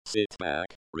Sit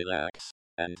back, relax,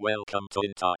 and welcome to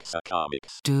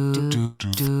Intoxicomics.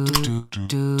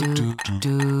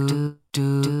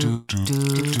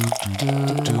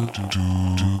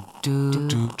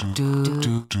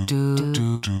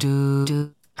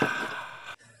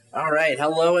 All right,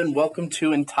 hello and welcome to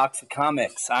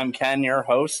Intoxicomics. I'm Ken, your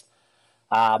host.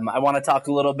 I want to talk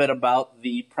a little bit about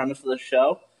the premise of the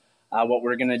show. What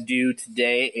we're going to do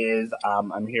today is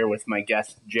I'm here with my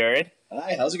guest, Jared.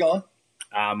 Hi, how's it going?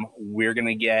 We're going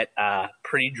to get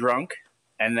pretty drunk,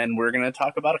 and then we're going to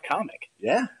talk about a comic.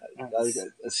 Yeah,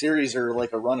 a series or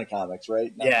like a run of comics,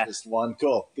 right? Not Yeah. just one.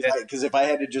 Cool. Because if I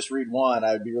had to just read one,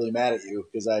 I'd be really mad at you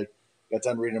because I got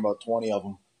done reading about 20 of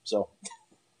them. So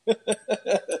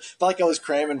felt like I was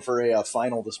cramming for a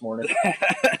final this morning.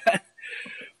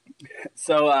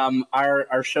 So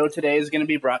our show today is going to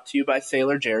be brought to you by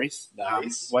Sailor Jerry's.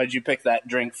 Nice. Why did you pick that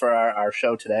drink for our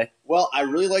show today? Well, I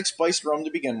really like spiced rum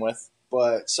to begin with,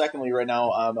 but secondly, right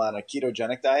now I'm on a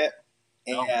ketogenic diet,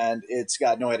 and it's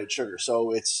got no added sugar,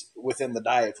 so it's within the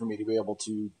diet for me to be able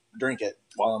to drink it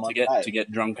while I'm on the diet. To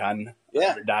get drunk on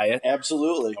Yeah. your diet.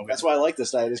 Absolutely. Okay. That's why I like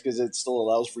this diet, is because it still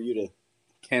allows for you to...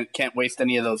 Can't waste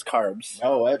any of those carbs.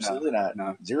 No, absolutely not.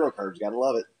 No. Zero carbs. Gotta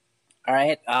love it. All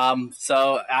right.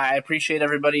 So I appreciate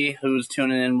everybody who's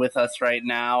tuning in with us right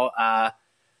now.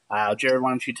 Jared, why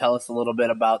don't you tell us a little bit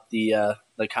about the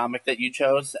comic that you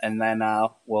chose, and then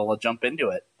we'll jump into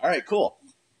it. All right, cool.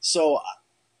 So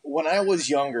when I was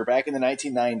younger, back in the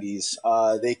 1990s,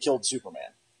 they killed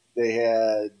Superman. They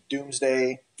had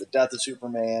Doomsday, The Death of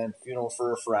Superman, Funeral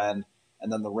for a Friend,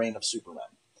 and then The Reign of Superman.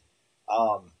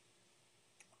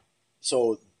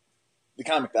 So the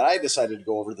comic that I decided to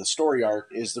go over, the story arc,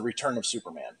 is The Return of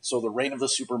Superman. So The Reign of the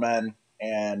Supermen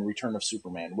and Return of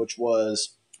Superman, which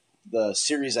was the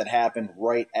series that happened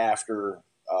right after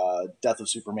Death of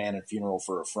Superman and Funeral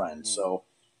for a Friend. So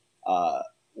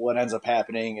what ends up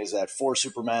happening is that 4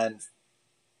 Supermen,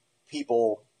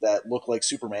 people that look like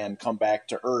Superman, come back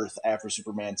to Earth after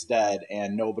Superman's dead,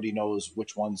 and nobody knows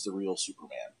which one's the real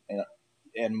Superman.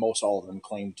 And most all of them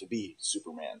claim to be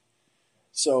Superman.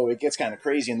 So it gets kind of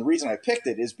crazy. And the reason I picked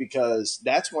it is because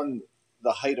that's when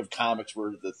the height of comics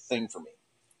were the thing for me.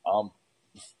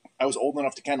 I was old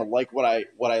enough to kind of like what I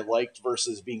liked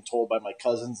versus being told by my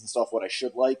cousins and stuff what I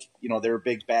should like. You know, they were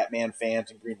big Batman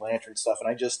fans and Green Lantern stuff, and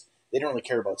they didn't really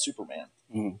care about Superman.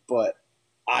 Mm-hmm. But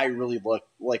I really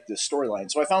liked this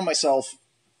storyline. So I found myself,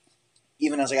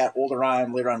 even as I got later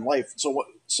on in life. So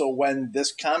when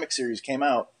this comic series came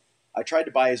out, I tried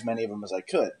to buy as many of them as I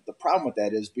could. The problem with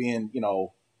that is being,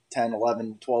 10,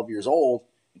 11, 12 years old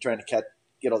and trying to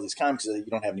get all these comics, you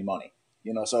don't have any money.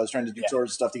 So I was trying to do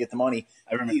tours and stuff to get the money.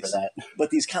 I remember that. But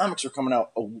these comics are coming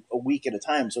out a week at a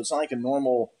time, so it's not like a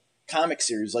normal comic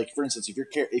series. Like, for instance, if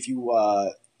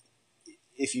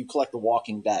you collect The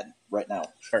Walking Dead right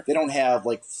now, sure, they don't have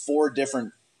like 4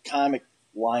 different comic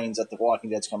lines that The Walking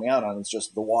Dead's coming out on. It's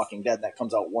just The Walking Dead that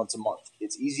comes out once a month.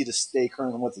 It's easy to stay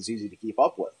current with. It's easy to keep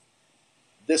up with.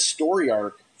 This story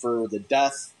arc for the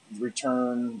Death,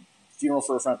 Return, Funeral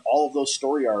for a Friend, all of those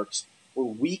story arcs were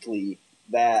weekly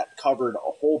that covered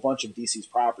a whole bunch of DC's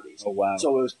properties. Oh, wow.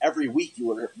 So it was every week you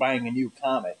were buying a new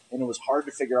comic, and it was hard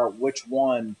to figure out which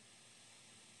one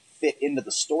fit into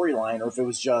the storyline or if it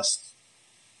was just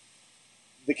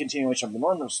the continuation of the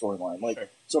normal storyline. Like, sure.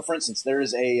 So for instance,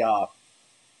 there's a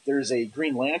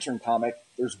Green Lantern comic.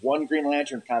 There's one Green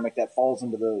Lantern comic that falls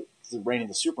into the Reign of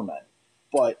the Supermen.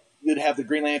 But you'd have the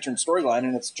Green Lantern storyline,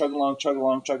 and it's chugging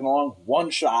along,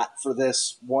 one shot for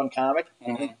this one comic,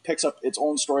 and it picks up its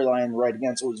own storyline right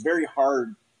again. So it was very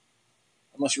hard,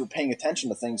 unless you were paying attention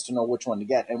to things, to know which one to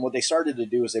get. And what they started to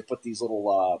do is they put these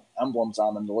little emblems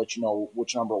on them to let you know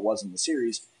which number it was in the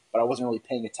series. But I wasn't really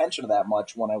paying attention to that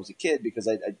much when I was a kid because,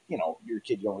 you're a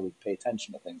kid, you don't really pay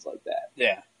attention to things like that.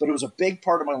 Yeah. But it was a big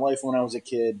part of my life when I was a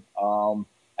kid.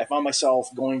 I found myself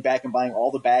going back and buying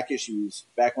all the back issues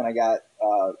back when I got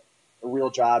a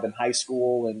real job in high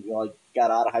school and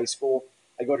got out of high school.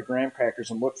 I go to Graham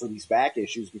Crackers and look for these back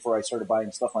issues before I started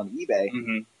buying stuff on eBay,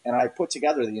 and I put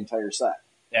together the entire set.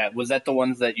 Yeah, was that the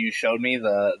ones that you showed me?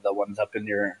 The ones up in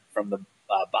from the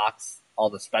box,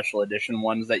 all the special edition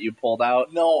ones that you pulled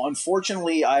out? No,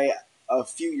 unfortunately, a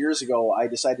few years ago I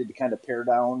decided to kind of pare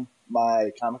down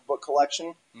my comic book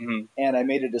collection, and I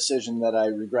made a decision that I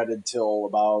regretted till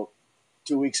about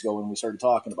 2 weeks ago when we started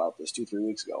talking about this, 2-3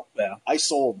 weeks ago. Yeah. I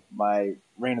sold my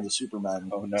Reign of the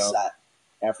Superman set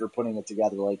after putting it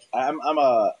together. Like, I'm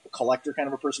a collector kind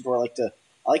of a person where I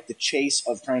like the chase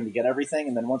of trying to get everything,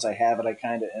 and then once I have it, I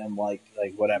kind of am like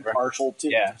whatever, partial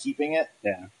to keeping it.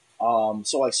 Yeah.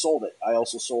 So I sold it. I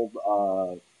also sold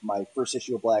my first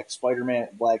issue of Black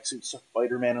Suit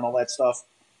Spider-Man and all that stuff.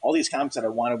 all these comics that I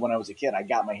wanted when I was a kid, I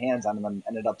got my hands on them and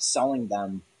ended up selling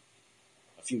them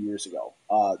a few years ago.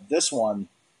 This one,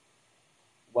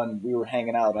 when we were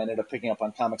hanging out, I ended up picking up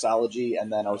on Comixology,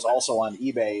 and then I was also on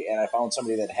eBay, and I found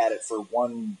somebody that had it for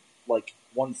one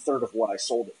third of what I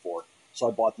sold it for. So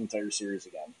I bought the entire series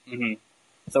again. Mm-hmm.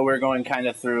 So we're going kind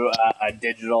of through a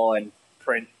digital and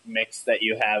print mix that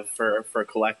you have for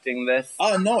collecting this?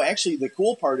 No, actually, the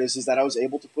cool part is that I was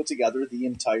able to put together the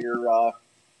entire.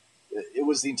 It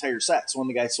was the entire set. So when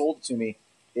the guy sold it to me,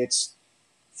 it's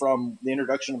from the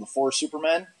introduction of the 4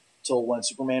 Supermen till when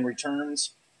Superman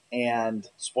returns, and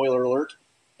spoiler alert,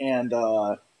 and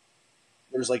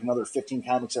there's like another 15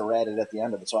 comics that were added at the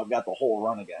end of it. So I've got the whole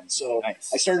run again. So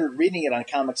nice. I started reading it on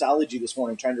Comixology this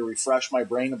morning, trying to refresh my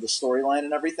brain of the storyline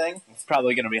and everything. It's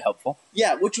probably going to be helpful.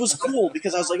 Yeah, which was cool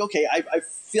because I was like, okay, I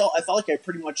felt like I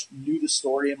pretty much knew the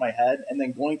story in my head, and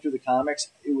then going through the comics,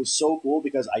 it was so cool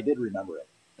because I did remember it.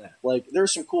 Yeah. Like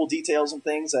there's some cool details and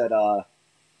things that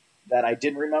I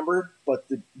didn't remember, but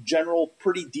the general,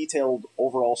 pretty detailed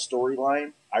overall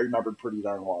storyline I remembered pretty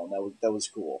darn well, and that was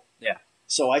cool. Yeah.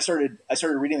 So I started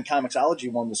reading the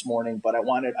Comixology one this morning, but I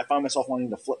found myself wanting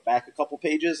to flip back a couple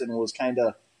pages, and it was kind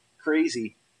of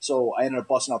crazy. So I ended up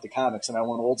busting out the comics, and I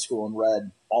went old school and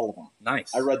read all of them.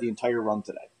 Nice. I read the entire run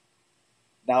today.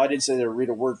 Now I didn't say to read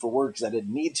it word for word because I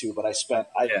didn't need to, but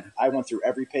I went through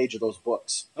every page of those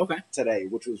books today,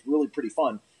 which was really pretty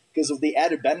fun because of the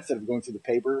added benefit of going through the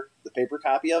paper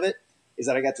copy of it is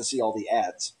that I got to see all the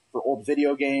ads for old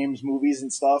video games, movies,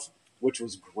 and stuff, which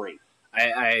was great.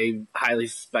 I highly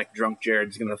suspect Drunk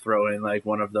Jared's going to throw in like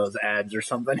one of those ads or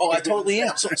something. Oh, I totally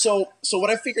am. So what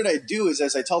I figured I'd do is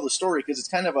as I tell the story, because it's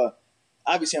kind of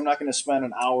obviously I'm not going to spend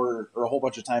an hour or a whole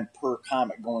bunch of time per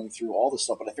comic going through all this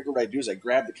stuff, but I figured what I'd do is I'd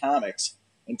grab the comics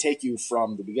and take you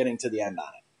from the beginning to the end on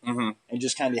it. Mm-hmm. And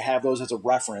just kind of have those as a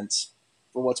reference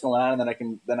for what's going on,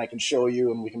 and then I can show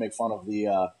you and we can make fun of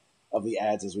the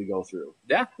ads as we go through.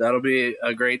 Yeah, that'll be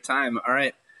a great time. All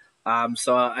right.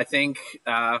 So I think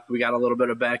we got a little bit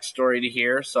of backstory to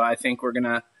hear, so I think we're going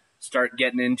to start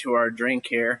getting into our drink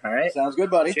here. All right? Sounds good,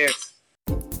 buddy. Cheers.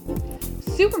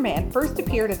 Superman first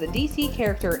appeared as a DC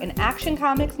character in Action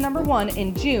Comics #1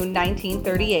 in June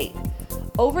 1938.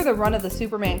 Over the run of the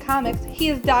Superman comics, he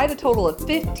has died a total of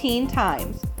 15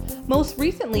 times. Most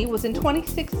recently was in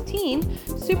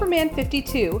 2016, Superman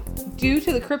 52, due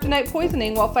to the kryptonite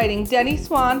poisoning while fighting Denny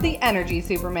Swan, the Energy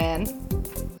Superman.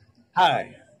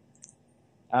 Hi.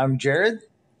 I'm Jared,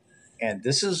 and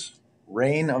this is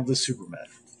Reign of the Supermen.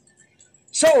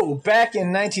 So, back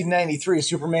in 1993,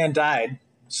 Superman died,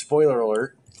 spoiler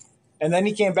alert, and then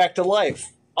he came back to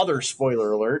life, other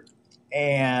spoiler alert,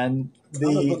 and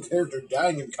the character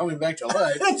dying and coming back to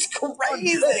life. That's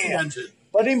crazy!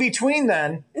 But in between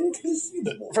then,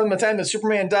 from the time that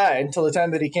Superman died until the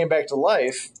time that he came back to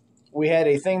life, we had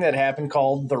a thing that happened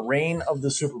called the Reign of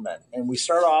the Supermen. And we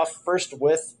start off first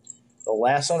with the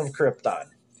last son of Krypton.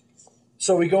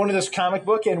 So we go into this comic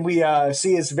book and we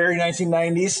see it's very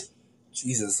 1990s.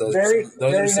 Jesus, those very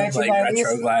are some like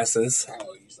retro glasses.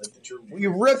 You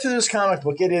rip through this comic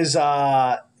book. It is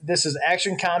this is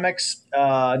Action Comics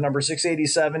number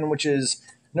 687, which is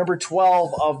number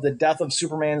 12 of the Death of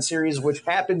Superman series, which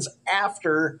happens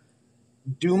after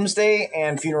Doomsday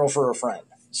and Funeral for a Friend.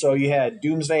 So you had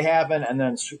Doomsday happen and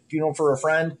then Funeral for a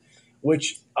Friend,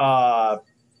 which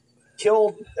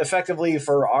killed effectively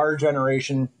for our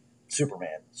generation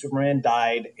Superman. Superman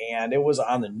died, and it was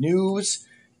on the news,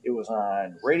 it was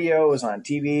on radio, it was on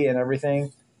TV and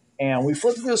everything. And we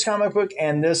flipped through this comic book,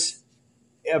 and this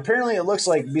apparently it looks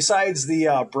like besides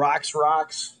the Brock's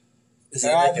Rocks is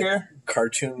that like here? A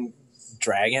cartoon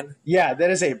dragon? Yeah,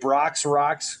 that is a Brock's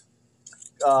Rocks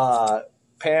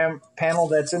panel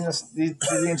that's in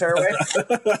the entire way.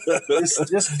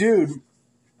 This dude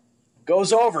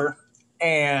goes over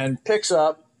and picks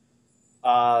up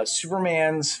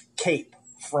Superman's cape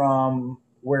from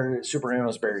where Superman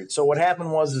was buried. So what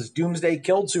happened was Doomsday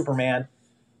killed Superman.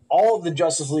 All of the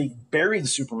Justice League buried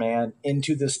Superman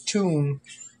into this tomb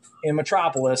in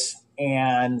Metropolis,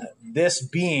 and this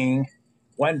being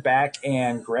went back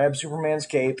and grabbed Superman's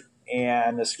cape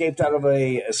and escaped out of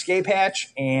a escape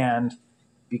hatch and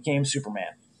became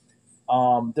Superman.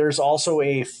 There's also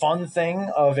a fun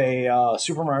thing of a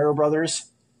Super Mario Brothers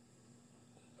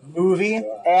movie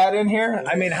ad in here.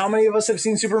 I mean, how many of us have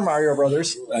seen Super Mario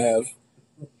Brothers? I have.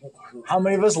 How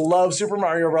many of us love Super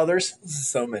Mario Brothers?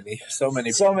 So many.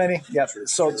 Yep.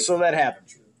 So that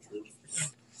happened.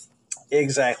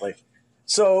 Exactly.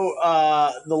 So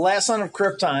the last son of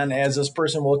Krypton, as this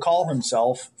person will call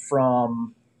himself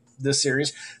from this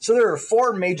series. So there are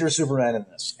 4 major Supermen in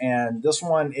this, and this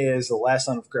one is the last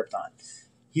son of Krypton.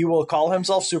 he will call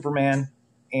himself Superman,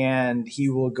 and he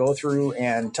will go through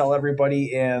and tell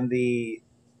everybody in the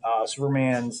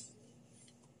Superman's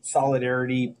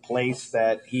solidarity place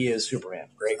that he is Superman.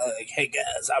 Great. Like, hey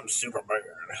guys, I'm Superman.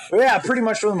 Yeah, pretty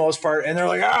much for the most part. And they're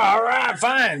like, oh, all right,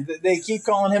 fine. They keep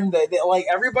calling him, like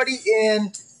everybody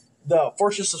in the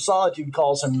Fortress of Solitude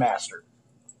calls him Master.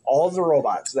 All of the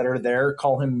robots that are there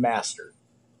call him Master.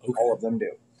 Okay. All of them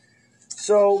do.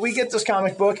 So we get this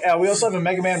comic book. We also have a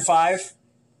Mega Man 5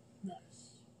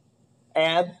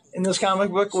 ad in this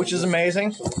comic book, which is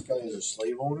amazing. So this guy is a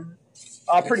slave owner?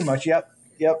 Pretty much, yep.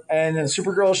 And then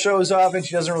Supergirl shows up, and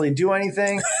she doesn't really do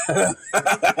anything.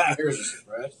 Here's a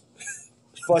surprise.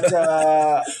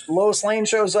 But Lois Lane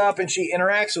shows up, and she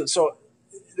interacts with... So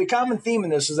the common theme in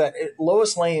this is that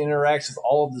Lois Lane interacts with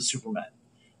all of the Supermen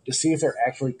to see if they're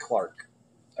actually Clark.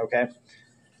 Okay?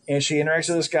 And she interacts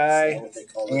with this guy,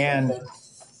 and...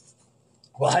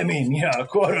 Well, I mean,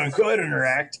 quote-unquote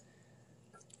interact.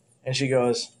 And she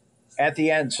goes, at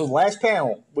the end... So the last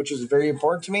panel, which is very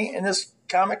important to me in this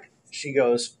comic... She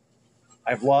goes,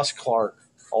 I've lost Clark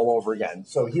all over again.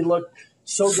 So he looked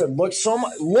so good, looked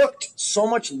so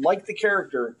much like the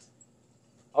character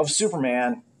of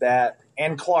Superman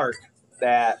and Clark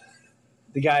that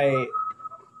the guy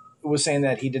was saying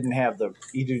that he didn't have the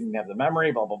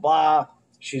memory, blah blah blah.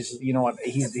 She's, you know what,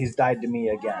 he's died to me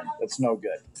again. That's no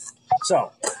good.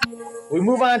 So we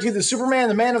move on to the Superman,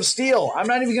 the Man of Steel. I'm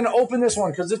not even going to open this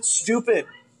one because it's stupid.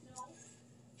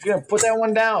 You're going to put that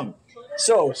one down.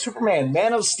 So, Superman,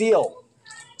 Man of Steel,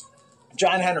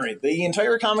 John Henry. The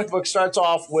entire comic book starts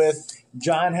off with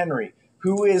John Henry,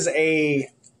 who is ends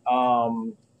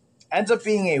up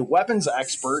being a weapons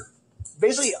expert,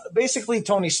 basically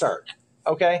Tony Stark,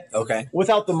 okay? Okay.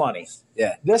 Without the money.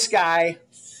 Yeah. This guy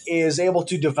is able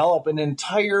to develop an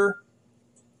entire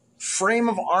frame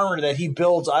of armor that he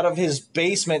builds out of his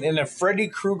basement in a Freddy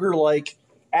Krueger-like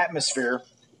atmosphere,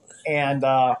 and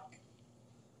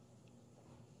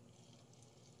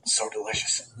so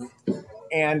delicious.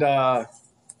 And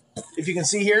if you can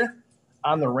see here,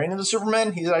 on the Reign of the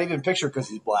Supermen, he's not even pictured because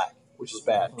he's black, which is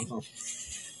bad.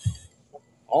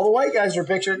 All the white guys are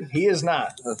pictured. He is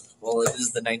not. Well, it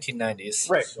is the 1990s.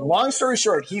 Right. Long story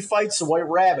short, he fights the White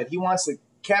Rabbit. He wants to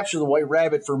capture the White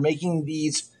Rabbit for making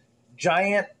these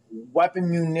giant weapon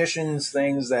munitions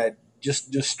things that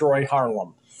just destroy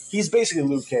Harlem. He's basically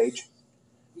Luke Cage.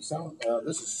 This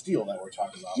is Steel that we're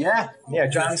talking about. Yeah,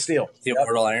 John Steel. The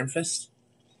Immortal Iron Fist?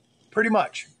 Pretty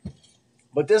much.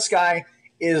 But this guy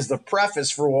is the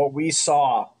preface for what we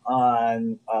saw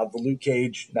on the Luke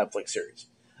Cage Netflix series.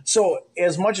 So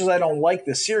as much as I don't like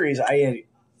the series, I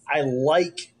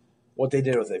like what they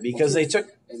did with it because they took...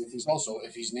 And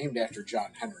if he's named after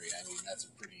John Henry, I mean, that's a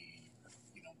pretty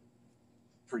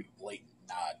blatant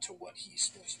nod to what he's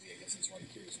supposed to be. I guess that's why he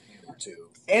carries a hammer too.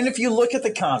 And if you look at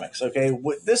the comics, okay,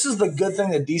 this is the good thing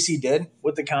that DC did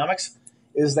with the comics,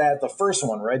 is that the first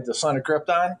one, right, the Son of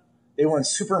Krypton, they went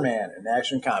Superman in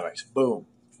Action Comics. Boom.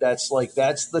 That's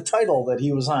the title that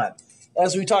he was on.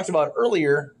 As we talked about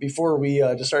earlier, before we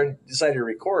decided to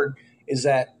record, is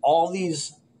that all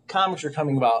these comics are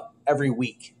coming about every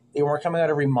week. They weren't coming out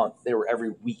every month. They were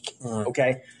every week.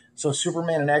 Okay? So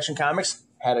Superman in Action Comics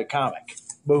had a comic.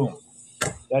 Boom.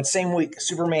 That same week,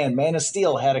 Superman, Man of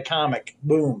Steel had a comic.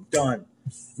 Boom. Done.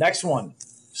 Next one,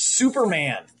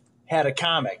 Superman had a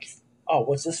comic. Oh,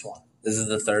 what's this one? This is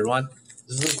the third one?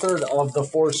 This is the third of the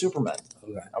 4 Supermen.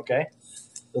 Okay?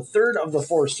 The third of the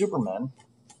 4 Supermen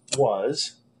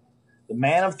was the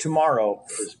Man of Tomorrow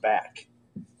is back.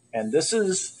 And this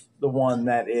is the one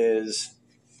that is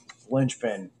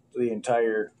linchpin to the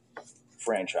entire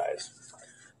franchise.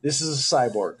 This is a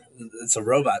cyborg. It's a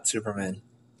robot Superman.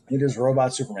 It is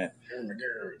Robot Superman.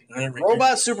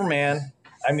 Robot Superman,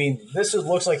 I mean,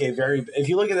 looks like a very... If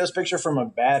you look at this picture from a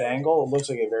bad angle, it looks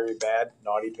like a very bad,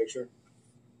 naughty picture.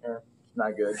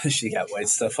 Not good. She got white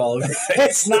stuff all over her face.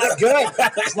 It's not good.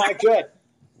 It's not good.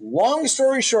 Long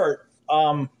story short,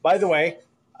 by the way,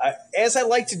 as I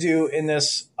like to do in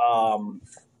this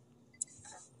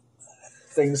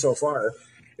thing so far,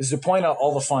 is to point out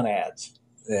all the fun ads.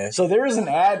 Yeah. So there is an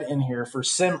ad in here for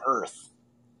Sim Earth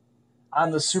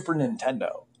on the Super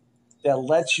Nintendo that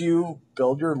lets you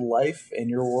build your life and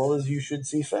your world as you should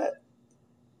see fit.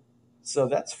 So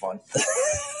that's fun.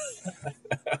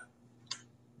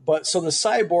 But so the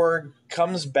cyborg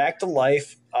comes back to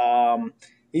life.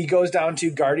 He goes down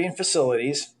to Guardian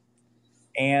facilities,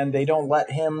 and they don't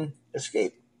let him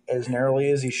escape as narrowly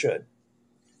as he should.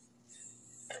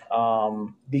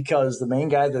 Because the main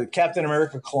guy, the Captain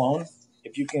America clone,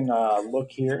 if you can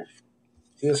look here,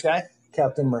 see this guy?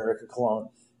 Captain America clone.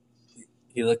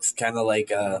 He looks kind of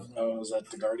like a is that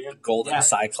the Guardian? golden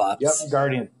Cyclops. Yep,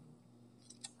 Guardian.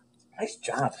 Nice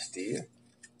job, Steve.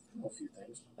 A few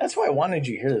things. That's why I wanted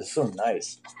you here. This is so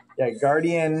nice. Yeah,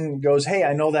 Guardian goes, hey,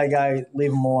 I know that guy,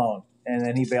 leave him alone. And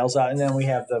then he bails out, and then we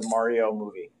have the Mario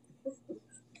movie.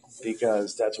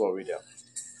 Because that's what we do.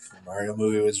 The Mario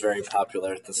movie was very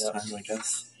popular at this time, I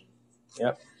guess.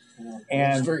 Yep. It's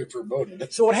And very foreboding.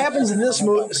 so what happens in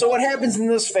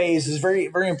this phase is very,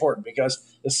 very important because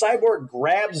the cyborg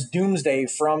grabs Doomsday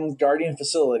from Guardian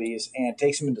facilities and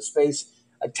takes him into space,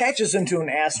 attaches him to an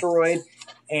asteroid,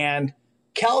 and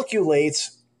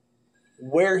calculates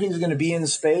where he's going to be in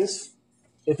space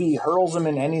if he hurls him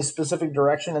in any specific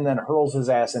direction and then hurls his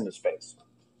ass into space.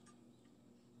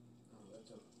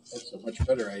 That's a much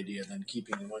better idea than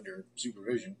keeping him under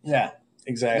supervision. Yeah,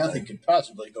 exactly. Nothing could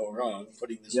possibly go wrong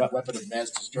putting this Yep. weapon of mass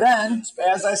destruction Then, in space.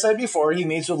 as I said before, he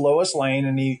meets with Lois Lane,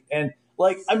 and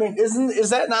is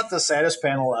that not the saddest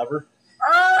panel ever?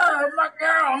 Oh my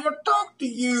God, I'm gonna talk to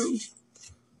you.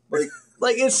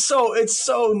 Like it's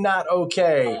so not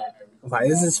okay, Why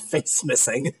is his face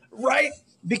missing? right?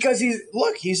 Because he's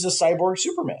the cyborg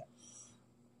Superman.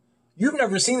 You've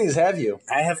never seen these, have you?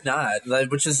 I have not,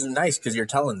 which is nice because you're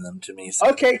telling them to me. So.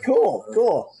 Okay, cool.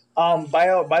 By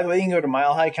the way, you can go to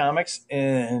Mile High Comics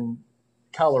in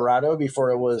Colorado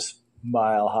before it was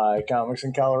Mile High Comics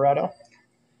in Colorado.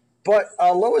 But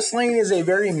Lois Lane is a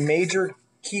very major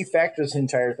key factor to this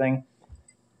entire thing.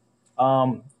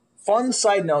 Fun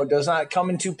side note, does not come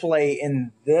into play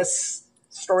in this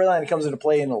storyline. It comes into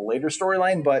play in a later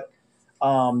storyline, but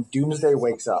Doomsday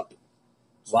wakes up.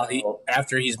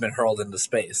 After he's been hurled into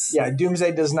space. Yeah,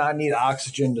 Doomsday does not need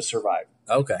oxygen to survive.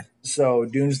 Okay. So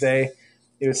Doomsday,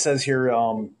 it says here,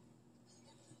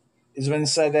 it's been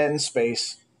said that in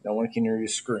space, no one can hear you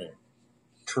scream.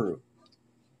 True.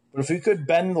 But if we could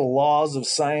bend the laws of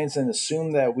science and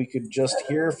assume that we could just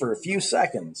hear for a few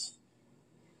seconds,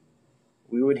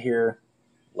 we would hear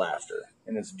laughter.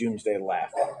 And it's Doomsday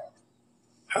laughing.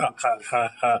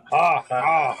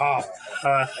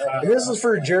 This is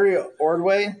for Jerry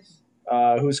Ordway,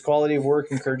 whose quality of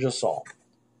work encourages us all.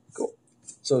 Cool.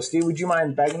 So, Steve, would you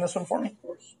mind bagging this one for me? Of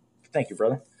course. Thank you,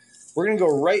 brother. We're going to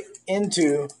go right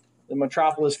into the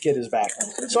Metropolis Kid is back.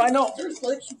 So I know. There's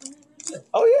like Superman right there.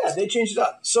 Oh yeah, they changed it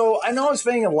up. So I know I'm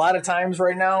spending a lot of times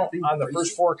right now on the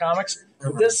first 4 comics.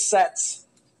 But this sets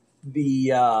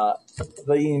the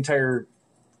entire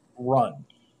run.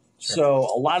 Sure. So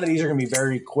a lot of these are going to be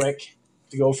very quick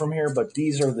to go from here, but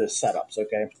these are the setups.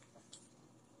 Okay.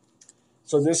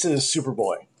 So this is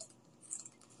Superboy.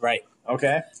 Right.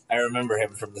 Okay. I remember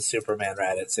him from the Superman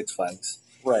ride at Six Flags.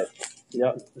 Right.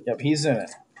 Yep. He's in it.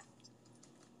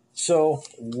 So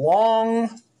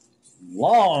long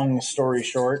story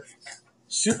short,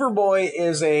 Superboy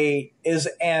is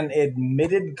an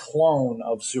admitted clone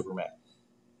of Superman.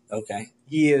 Okay.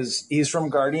 He's from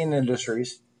Guardian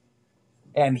Industries,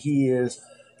 and he is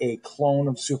a clone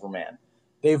of Superman.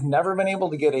 They've never been able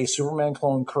to get a Superman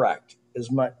clone correct.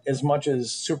 As much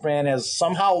as Superman has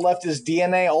somehow left his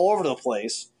DNA all over the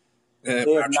place, they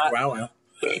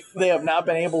have not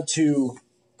been able to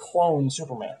clone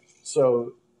Superman.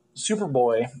 So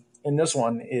Superboy in this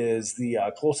one is the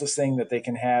closest thing that they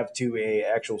can have to a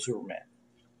actual Superman.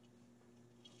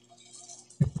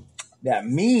 That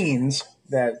means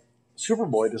that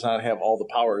Superboy does not have all the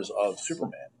powers of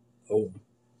Superman. Oh,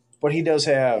 but he does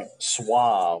have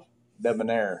suave,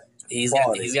 debonair. He's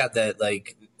got that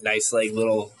like nice like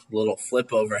little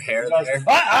flip over hair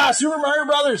there. Super Mario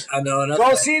Brothers. I know.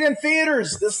 Go see it in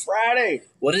theaters this Friday.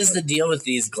 What is the deal with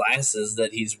these glasses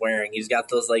that he's wearing? He's got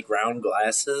those like round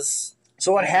glasses.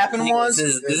 So what happened was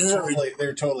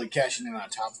they're totally cashing in on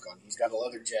Top Gun. He's got a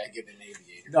leather jacket and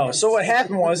aviator. No. So what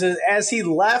happened was as he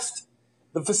left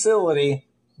the facility,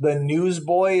 the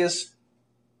newsboys,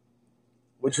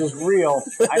 which was real.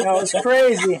 I know it's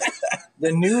crazy.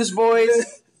 The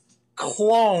newsboys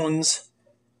clones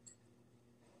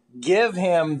give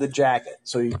him the jacket.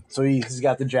 So he's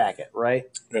got the jacket, right?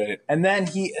 Right. And then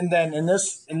in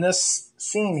this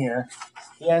scene here,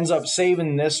 he ends up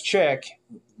saving this chick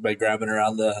By grabbing her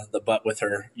on the butt with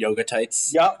her yoga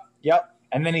tights. Yep.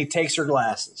 And then he takes her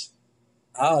glasses.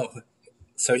 Oh.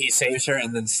 So he saves her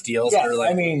and then steals her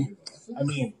like I mean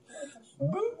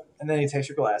and then he takes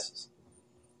her glasses.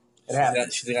 It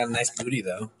happens. She's got a nice booty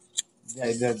though. Yeah,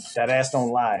 that ass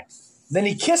don't lie. Then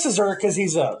he kisses her because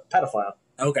he's a pedophile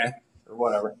Okay. or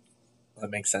whatever. That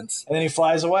makes sense. And then he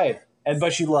flies away.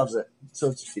 But she loves it.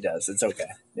 So She does. It's okay.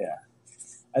 yeah.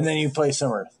 And then you play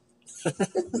some Earth.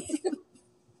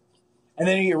 And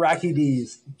then you get Rocky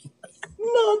D's.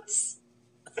 Nuts.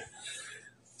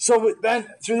 So then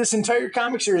through this entire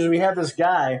comic series, we have this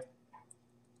guy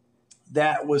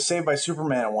that was saved by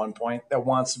Superman at one point that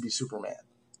wants to be Superman.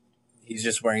 He's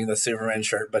just wearing the Superman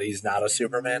shirt, but he's not a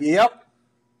Superman? Yep.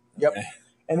 Okay.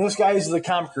 And this guy is the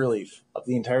comic relief of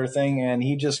the entire thing, and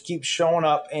he just keeps showing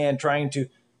up and trying to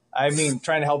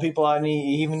help people out, and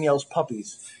he even yells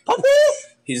puppies. Puppies!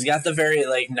 He's got the very,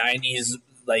 like, 90s,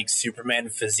 like, Superman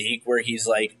physique where he's,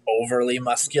 like, overly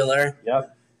muscular.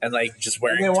 Yep. And, like, just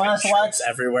wearing shirts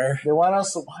everywhere. They want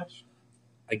us to watch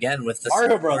Again, with the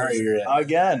Mario Brothers.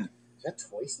 Again. Is that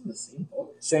twice in the same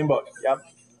book? Same book, yep.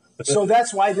 So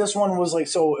that's why this one was, like,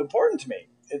 so important to me.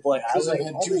 I was like,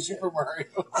 two Super Mario.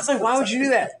 I was like, why would you do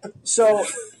that? So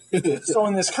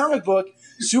in this comic book,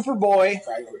 Superboy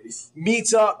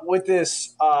meets up with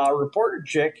this reporter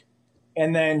chick,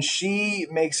 and then she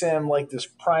makes him like this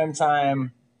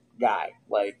primetime guy.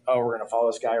 Like, oh, we're going to follow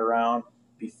this guy around,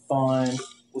 be fun,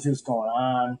 we'll see what's going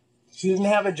on. She didn't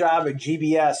have a job at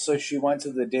GBS, so she went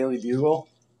to the Daily Bugle,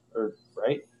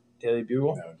 right? Daily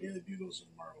Bugle? No, Daily Bugle's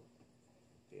in Marvel.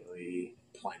 Daily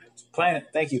Planet,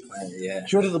 thank you. Planet, yeah.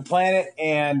 She went to the Planet,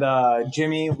 and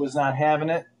Jimmy was not having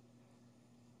it.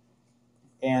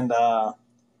 And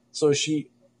so she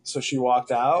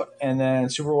walked out, and then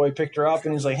Superboy picked her up,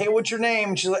 and he's like, hey, what's your name?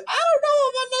 And she's like, I don't know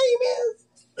what my name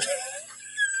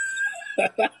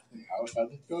is. How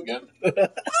did it go again?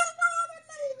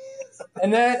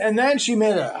 And then she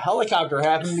made a helicopter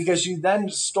happen because she then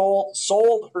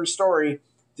sold her story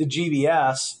to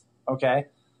GBS, okay?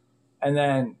 And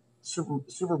then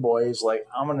Superboy is like,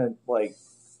 I'm going to, like,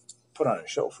 put on a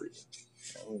show for you.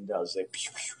 And he does, like,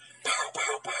 pew, pew, pow,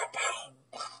 pow, pow,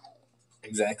 pow.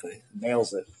 Exactly.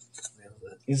 Nails it.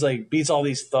 He's like, beats all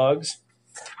these thugs.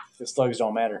 Because thugs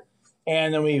don't matter.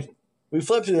 And then we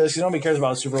flip through this because nobody cares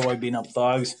about Superboy beating up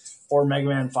thugs. Or Mega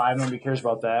Man 5, nobody cares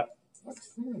about that.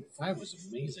 Mega Man 5 was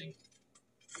amazing.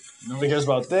 Nobody cares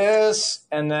about this.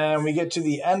 And then we get to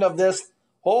the end of this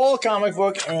whole comic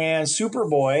book, and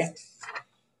Superboy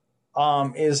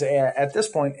is at this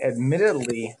point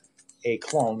admittedly a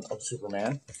clone of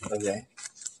Superman. Okay.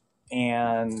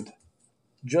 And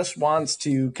just wants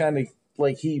to kind of,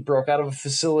 like, he broke out of a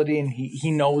facility and he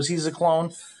knows he's a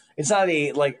clone. It's not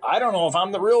like, I don't know if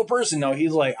I'm the real person. No,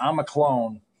 he's like, I'm a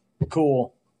clone.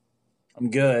 Cool.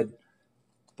 I'm good.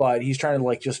 But he's trying to,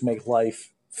 like, just make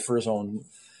life for his own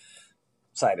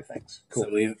side of things. Cool.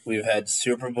 So we've had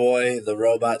Superboy, the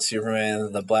robot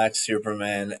Superman, the black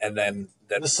Superman, and then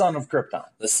the son of Krypton.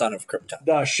 The son of Krypton.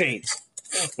 The shades.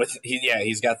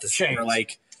 He's got the super,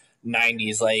 like,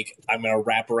 90s, like, I'm going to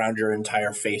wrap around your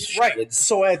entire face shades. Right.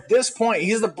 So at this point,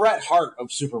 he's the Bret Hart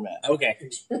of Superman. Okay.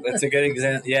 That's a good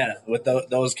example. Yeah, with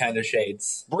those kind of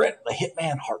shades. Bret, the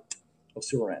Hitman Hart of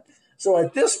Superman. So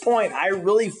at this point, I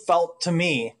really felt to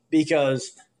me,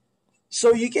 because,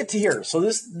 so you get to here. So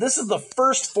this is the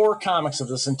first 4 comics of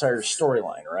this entire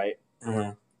storyline, right?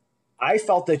 Mm-hmm. I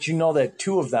felt that that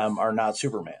 2 of them are not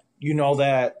Superman. You know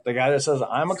that the guy that says,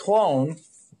 I'm a clone,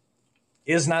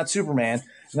 is not Superman.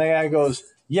 And the guy goes,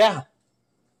 yeah,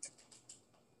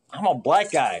 I'm a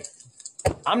black guy.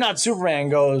 I'm not Superman.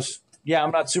 Goes, yeah,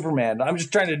 I'm not Superman. I'm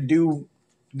just trying to do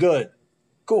good.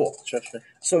 Cool. Sure.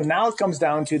 So now it comes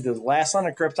down to the last son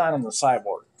of Krypton and the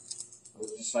cyborg.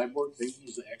 Was the cyborg think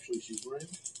he's actually Superman?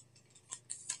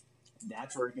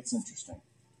 That's where it gets interesting.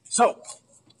 So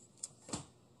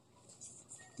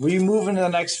we move into the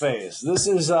next phase. This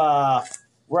is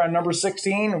we're on number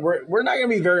 16. We're not going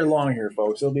to be very long here,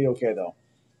 folks. It'll be okay though.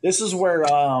 This is where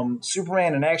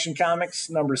Superman in Action Comics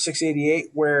number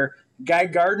 688, where Guy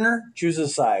Gardner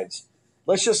chooses sides.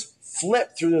 Let's just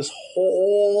flip through this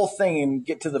whole thing and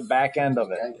get to the back end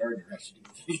of it. Guy Gardner actually.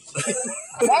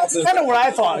 That's kind of what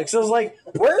I thought. Because I was like,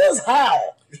 where is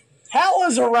Hal? Hal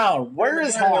is around. Where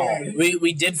is Hal?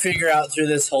 We did figure out through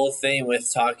this whole thing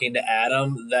with talking to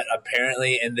Adam that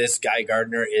apparently in this Guy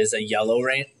Gardner is a yellow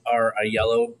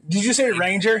yellow. Did you say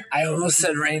Ranger? I almost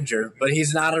said Ranger, but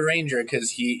he's not a Ranger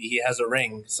because he has a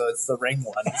ring, so it's the ring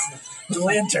one. The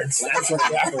lanterns. That's what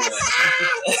the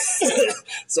was.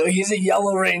 So he's a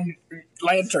yellow lantern.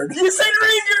 You said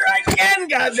Ranger again.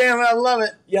 Goddamn, I love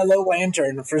it. Yellow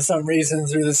lantern for some reason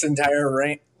through this entire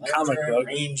comic book.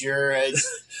 Ranger.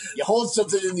 You hold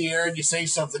something in the air and you say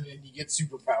something and you get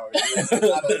superpowers. It's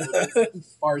not a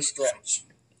far stretch.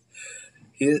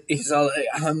 He's all like,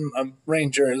 I'm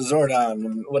Ranger Zordon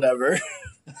and whatever.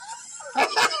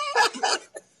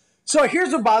 So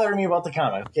here's what bothered me about the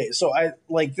comic. Okay, so I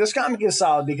like this comic is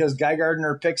solid because Guy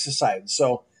Gardner picks a side.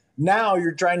 So now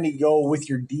you're trying to go with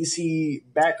your DC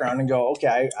background and go,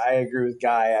 okay, I agree with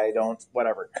Guy. I don't,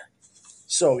 whatever.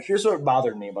 So here's what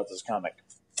bothered me about this comic.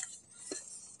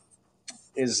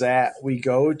 Is that we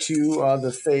go to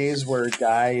the phase where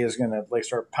Guy is going to like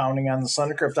start pounding on the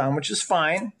son of Krypton, which is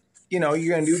fine. you know,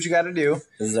 you're going to do what you got to do.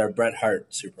 This is our Bret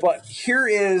Hart Superman. But here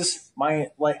is my,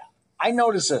 like, I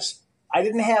noticed this. I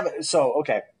didn't have it. So,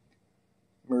 okay.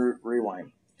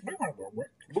 Rewind.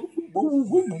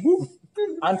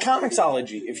 On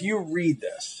Comixology, if you read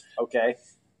this, okay,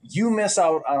 you miss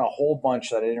out on a whole bunch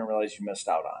that I didn't realize you missed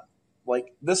out on.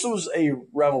 Like, this was a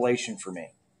revelation for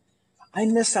me. I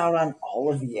missed out on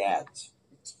all of the ads.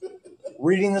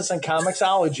 Reading this on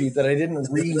Comixology that I didn't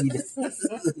read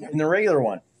in the regular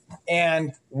one.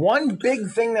 And one big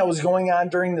thing that was going on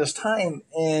during this time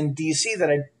in DC that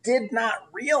I did not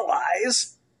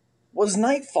realize was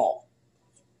Nightfall.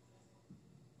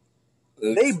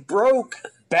 They broke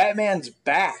Batman's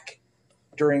back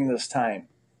during this time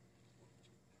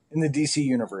in the DC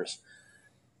universe.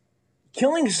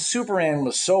 Killing Superman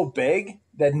was so big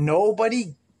that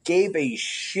nobody gave a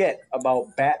shit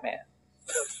about Batman.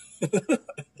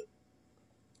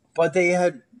 But they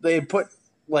had put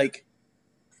like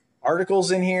articles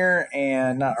in here,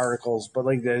 and not articles, but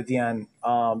like at the end,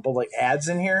 but like ads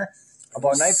in here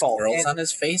about Nightfall. Squirrels on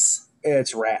his face?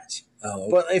 It's rats. Oh,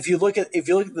 okay. But if you look at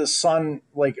the sun,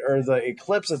 like, or the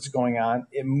eclipse that's going on,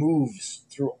 it moves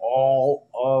through all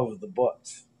of the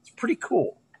books. It's pretty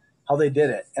cool how they did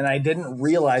it, and I didn't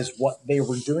realize what they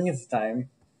were doing at the time,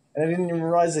 and I didn't even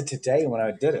realize it today when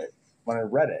I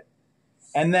read it.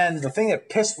 And then the thing that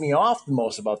pissed me off the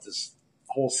most about this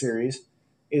whole series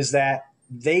is that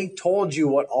they told you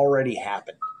what already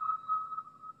happened.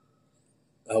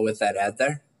 Oh, with that ad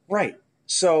there? Right.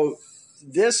 So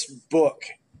this book,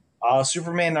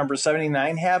 Superman number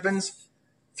 79, happens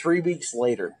 3 weeks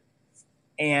later.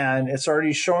 And it's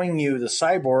already showing you the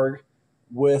cyborg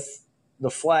with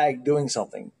the flag doing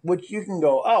something, which you can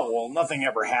go, oh, well, nothing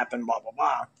ever happened, blah, blah,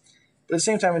 blah. But at the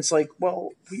same time, it's like, well,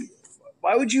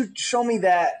 why would you show me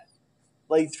that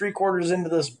like 3/4 into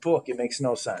this book? It makes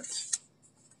no sense.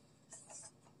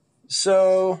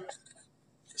 So,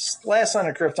 Last Son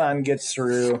of Krypton gets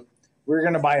through. We're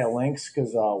going to buy a Lynx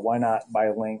because why not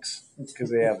buy Lynx? Because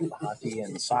they have hockey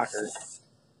and soccer.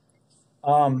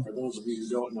 For those of you who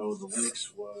don't know, the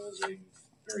Lynx was a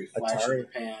very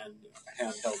flash-in-the-pan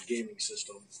handheld gaming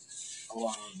system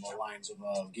along the lines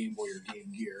of Game Boy or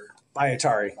Game Gear. By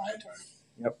Atari.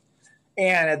 Yep.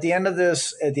 And at the end of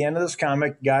this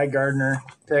comic, Guy Gardner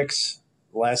picks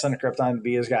Last Son of Krypton to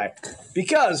be his guy.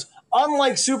 Because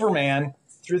unlike Superman,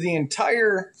 through the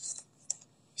entire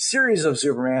series of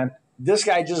Superman, this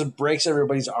guy just breaks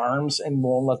everybody's arms and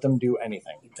won't let them do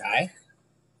anything. Die?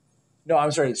 No,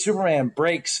 I'm sorry. Superman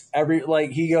breaks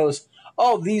he goes,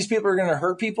 oh, these people are going to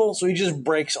hurt people, so he just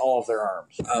breaks all of their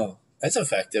arms. Oh, that's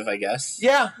effective, I guess.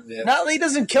 Yeah. He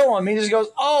doesn't kill him. He just goes,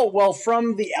 oh, well,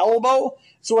 from the elbow.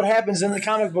 So what happens in the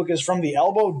comic book is from the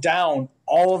elbow down,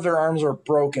 all of their arms are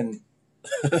broken,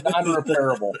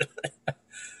 non-repairable.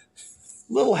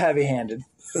 Little heavy-handed.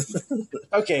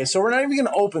 Okay, so we're not even going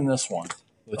to open this one.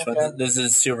 Which one? This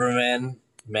is Superman,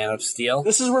 Man of Steel?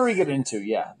 This is where we get into,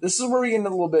 yeah. This is where we get into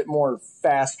a little bit more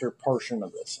faster portion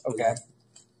of this, okay?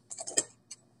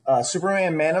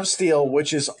 Superman, Man of Steel,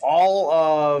 which is all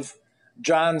of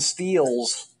John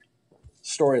Steele's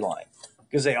storyline.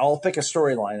 Because they all pick a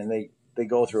storyline and they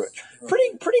go through it.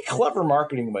 Pretty clever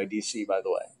marketing by DC, by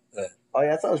the way. Yeah. Oh,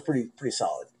 yeah, I thought it was pretty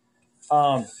solid.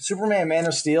 Superman, Man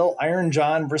of Steel, Iron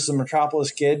John versus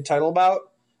Metropolis Kid title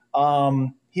bout.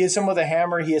 He hits him with a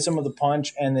hammer, he hits him with a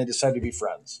punch, and they decide to be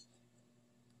friends.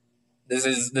 This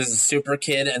is Super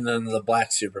Kid and then the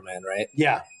Black Superman, right?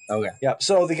 Yeah. Okay. Yep.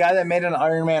 So the guy that made an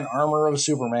Iron Man armor of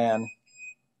Superman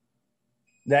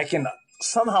that can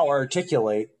somehow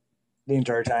articulate the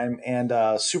entire time, and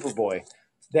Superboy.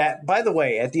 That, by the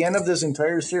way, at the end of this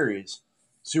entire series,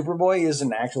 Superboy is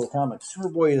an actual comic.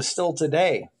 Superboy is still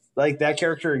today. Like, that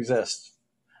character exists.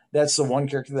 That's the one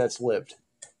character that's lived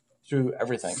through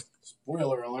everything.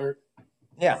 Spoiler alert.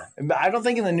 Yeah. I don't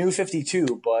think in the New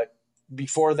 52, but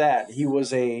before that, he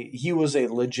was a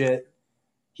legit,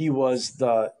 he was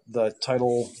the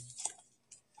title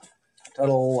I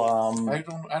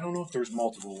don't know if there's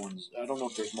multiple ones. I don't know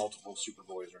if there's multiple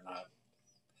Superboys or not.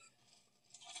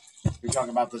 You're talking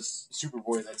about this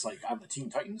Superboy that's like on the Teen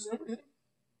Titans and everything?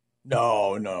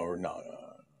 No.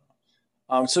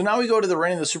 So now we go to the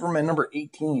reign of the Superman number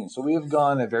 18. So we have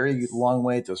gone a very long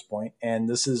way at this point. And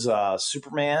this is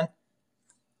Superman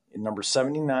in number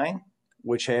 79,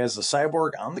 which has the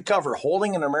cyborg on the cover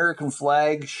holding an American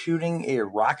flag, shooting a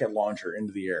rocket launcher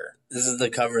into the air. This is the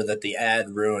cover that the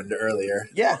ad ruined earlier.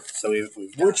 Yeah. So we've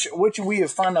which we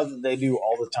have found out that they do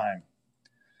all the time.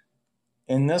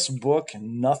 In this book,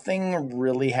 nothing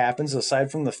really happens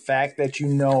aside from the fact that you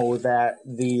know that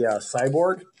the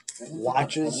cyborg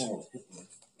watches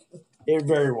it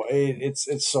very well.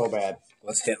 It's so bad.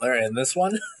 Was Hitler in this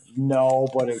one? No,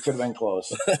 but it could have been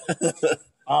close.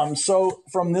 So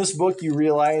from this book, you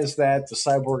realize that the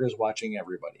cyborg is watching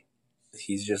everybody.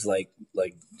 He's just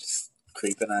just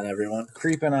creeping on everyone.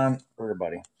 Creeping on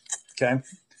everybody. Okay.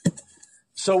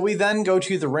 So we then go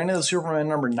to the Reign of the Superman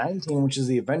number 19, which is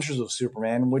the Adventures of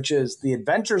Superman, which is the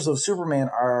Adventures of Superman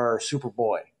are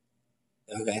Superboy.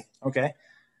 Okay. Okay.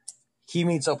 He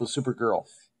meets up with Supergirl.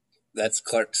 That's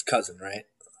Clark's cousin, right?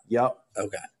 Yep.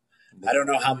 Okay. I don't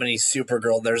know how many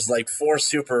Supergirl. There's 4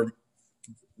 super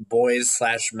boys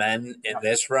 / men in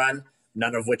this run,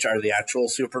 none of which are the actual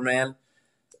Superman.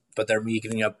 But they're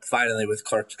meeting up finally with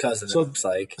Clark's cousin, it looks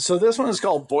like. So this one is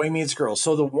called Boy Meets Girl.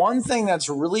 So the one thing that's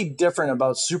really different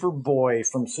about Superboy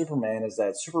from Superman is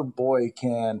that Superboy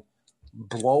can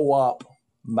blow up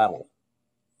metal.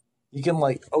 You can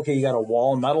okay, you got a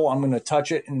wall of metal, I'm going to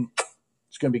touch it and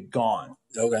it's going to be gone.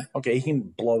 Okay. Okay, he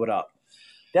can blow it up.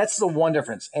 That's the one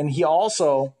difference. And he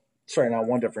also, not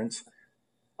one difference,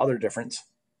 other difference,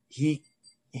 he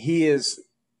is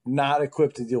not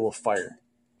equipped to deal with fire.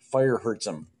 Fire hurts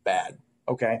him bad.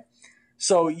 Okay.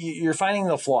 So you're finding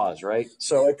the flaws, right?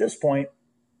 So at this point,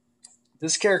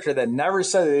 this character that never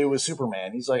said that he was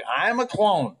Superman, he's like, I'm a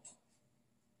clone.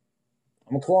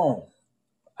 I'm a clone.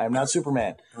 I'm not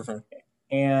Superman. Okay.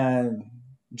 And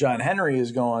John Henry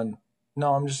is going,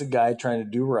 no, I'm just a guy trying to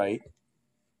do right.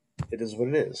 It is what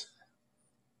it is.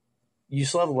 You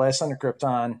still have the Last Son of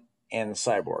Krypton and the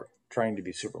Cyborg trying to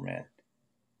be Superman.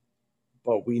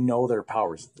 But we know their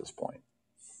powers at this point.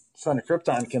 Son of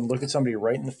Krypton can look at somebody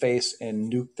right in the face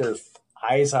and nuke their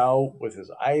eyes out with his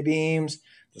eye beams.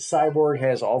 The Cyborg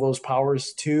has all those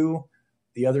powers too.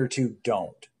 The other two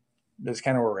don't. That's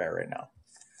kind of where we're at right now.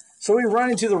 So we run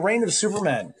into the Reign of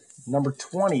Superman, number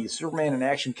 20, Superman in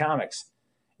Action Comics.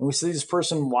 And we see this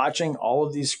person watching all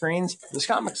of these screens. This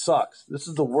comic sucks. This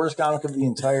is the worst comic of the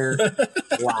entire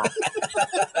lot.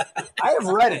 I have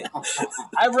read it.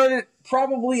 I've read it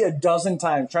probably a dozen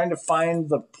times trying to find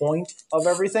the point of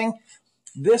everything.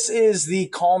 This is the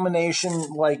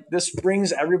culmination. This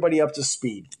brings everybody up to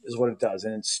speed is what it does.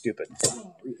 And it's stupid.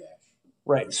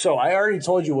 Right. So I already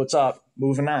told you what's up.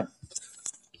 Moving on.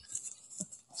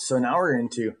 So now we're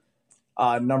into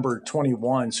number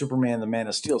 21, Superman, the Man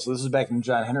of Steel. So this is back in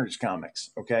John Henry's comics,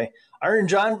 okay? Iron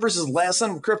John versus Last Son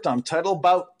of Krypton, title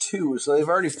bout 2. So they've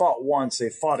already fought once.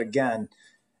 They fought again.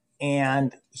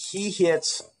 And he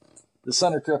hits the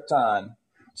Son of Krypton.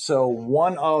 So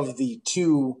one of the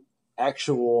 2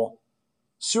 actual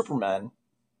Supermen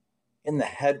in the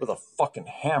head with a fucking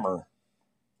hammer,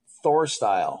 Thor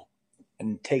style,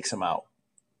 and takes him out.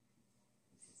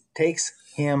 Takes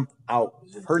him out.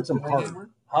 Hurts him hard. Hammer?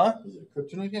 Huh? Is it a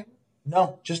kryptonite hammer?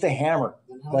 No, just a hammer.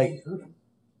 Then how did he hurt him?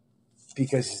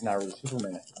 Because he's not really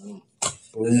Superman.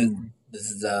 This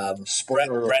is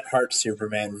Bret Hart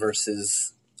Superman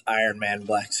versus Iron Man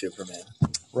Black Superman.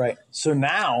 Right. So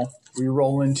now we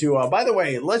roll into, by the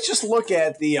way, let's just look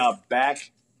at the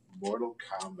back. Mortal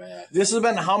Kombat. This has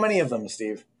been how many of them,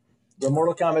 Steve? The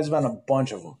Mortal Kombat's been a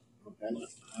bunch of them. Okay.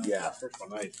 Yeah. First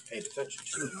one I paid attention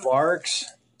to. Barks.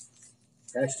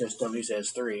 Crash Test Dummies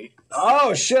has 3.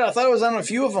 Oh, shit. I thought it was on a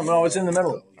few of them. No, it's in the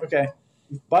middle. Okay.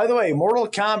 By the way, Mortal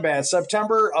Kombat,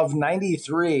 September of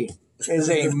 93, is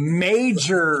a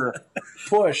major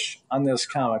push on this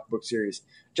comic book series.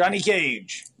 Johnny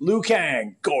Cage, Liu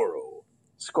Kang, Goro,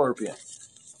 Scorpion.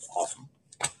 Awesome.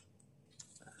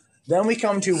 Then we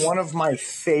come to one of my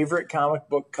favorite comic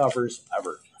book covers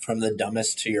ever. From the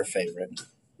dumbest to your favorite.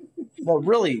 Well,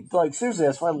 really, seriously,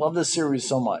 that's why I love this series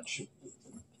so much.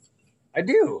 I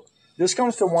do. This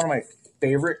comes to one of my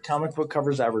favorite comic book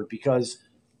covers ever because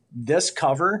this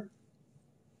cover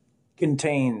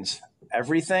contains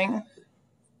everything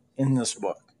in this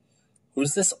book.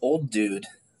 Who's this old dude?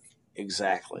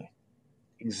 Exactly.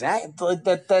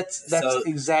 That's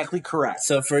exactly correct.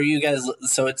 So for you guys,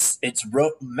 it's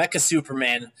Mecha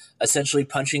Superman essentially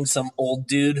punching some old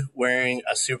dude wearing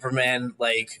a Superman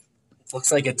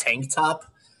looks like a tank top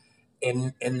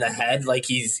in the head,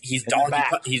 he's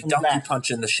donkey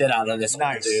punching the shit out of this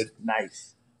old dude.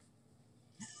 Nice.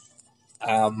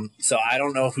 So I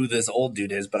don't know who this old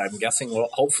dude is, but I'm guessing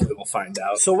hopefully we'll find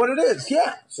out. So what it is,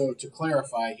 yeah. So to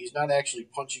clarify, he's not actually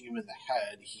punching him in the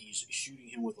head. He's shooting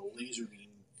him with a laser beam.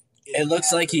 It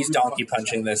looks like he's donkey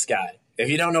punching this guy. If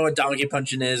you don't know what donkey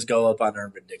punching is, go up on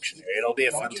Urban Dictionary. It'll be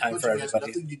a fun time for everybody. Has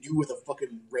nothing to do with a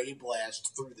fucking ray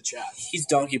blast through the chest. He's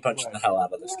donkey punching the hell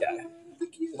out of this guy.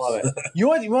 Love it. You know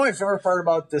what my favorite part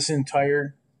about this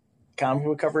entire comic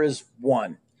book cover is?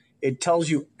 1, it tells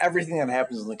you everything that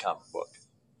happens in the comic book.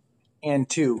 And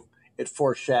 2, it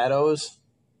foreshadows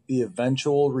the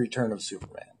eventual return of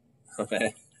Superman.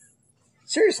 Okay.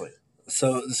 Seriously.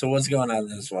 So what's going on in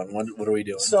this one? What are we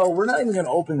doing? So we're not even going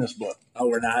to open this book. Oh,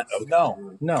 we're not? Okay.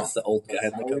 No. It's the old guy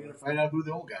in the We're cover. going to find out who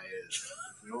the old guy is.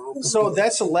 So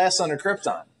that's the last Son of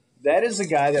Krypton. That is the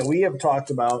guy that we have talked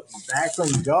about back from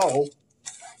the go.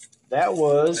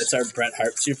 That's our Bret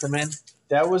Hart Superman.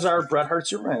 That was our Bret Hart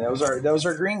Superman. That was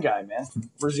our green guy, man.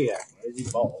 Where's he at? Why is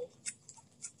he bald?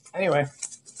 Anyway,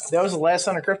 that was the last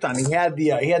Son of Krypton. He had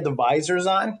the visors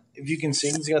on. If you can see,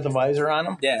 he's got the visor on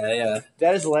him. Yeah.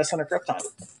 That is the last Son of Krypton.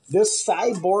 This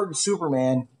cyborg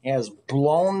Superman has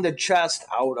blown the chest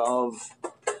out of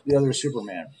the other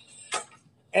Superman.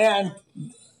 And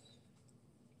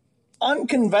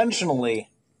unconventionally,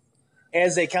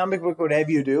 as a comic book would have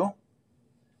you do,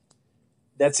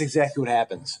 that's exactly what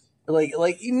happens.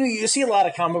 Like you see a lot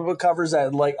of comic book covers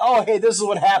that like, oh, hey, this is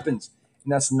what happens.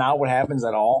 And that's not what happens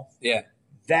at all. Yeah.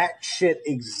 That shit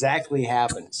exactly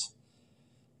happens.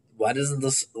 Why doesn't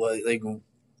this like?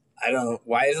 I don't know.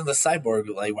 Why isn't the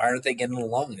cyborg like? Why aren't they getting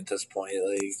along at this point?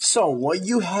 Like, so what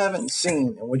you haven't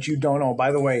seen and what you don't know.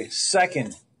 By the way,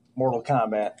 second Mortal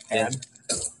Kombat, and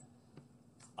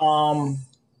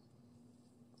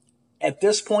at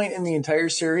this point in the entire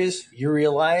series, you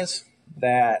realize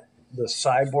that the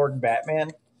cyborg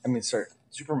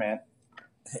Superman.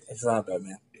 It's not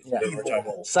Batman. Yeah, we're talking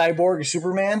about cyborg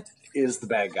Superman is the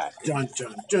bad guy. Dun,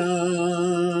 dun,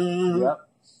 dun.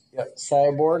 Yep.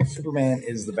 Cyborg Superman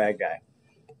is the bad guy.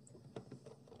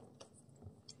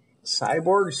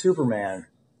 Cyborg Superman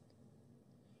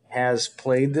has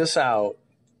played this out,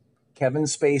 Kevin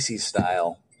Spacey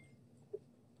style,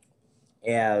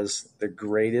 as the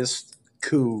greatest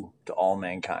coup to all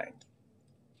mankind.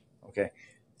 Okay.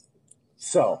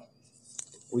 So,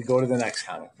 we go to the next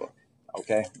comic book.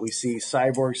 Okay. We see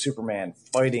Cyborg Superman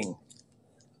fighting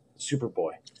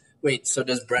Superboy. Wait, so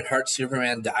does Bret Hart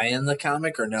Superman die in the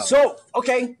comic or no? So,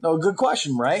 okay. No, good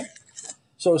question, right?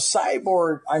 So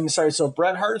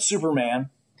Bret Hart Superman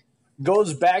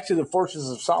goes back to the Fortress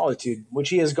of Solitude, which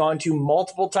he has gone to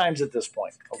multiple times at this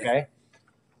point, okay?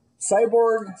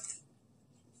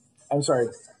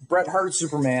 Bret Hart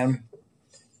Superman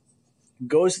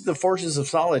goes to the Fortress of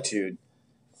Solitude,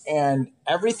 and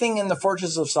everything in the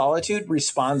Fortress of Solitude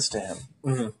responds to him.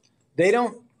 Mm-hmm.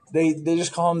 They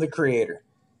just call him the creator.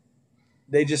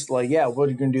 They just like, yeah, what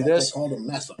are you going to do this? They called him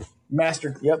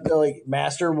Master. Yep. They're like,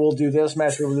 Master will do this.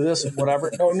 Master will do this.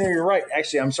 Whatever. No, you're right.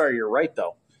 Actually, I'm sorry. You're right,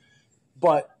 though.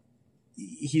 But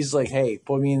he's like, hey,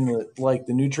 put me in the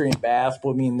nutrient bath.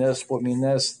 Put me in this. Put me in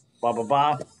this. Blah, blah,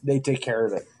 blah. They take care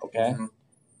of it. Okay. Mm-hmm.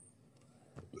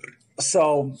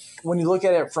 So when you look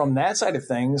at it from that side of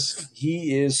things,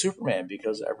 he is Superman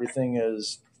because everything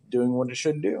is doing what it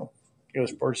should do. It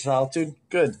goes Fortress of Solitude.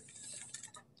 Good.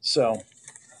 So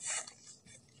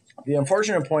the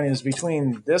unfortunate point is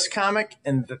between this comic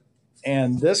and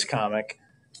this comic.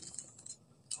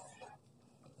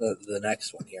 The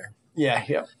next one here. Yeah,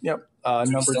 yep.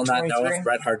 Number still 23? Not know if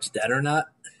Bret Hart's dead or not?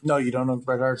 No, you don't know if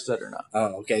Bret Hart's dead or not.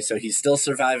 Oh, okay. So he's still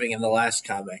surviving in the last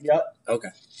comic. Yep. Okay.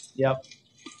 Yep.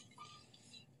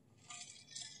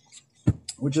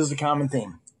 Which is the common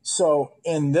theme. So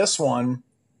in this one,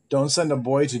 don't send a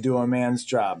boy to do a man's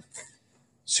job.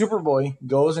 Superboy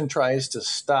goes and tries to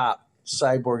stop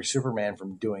Cyborg Superman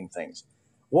from doing things.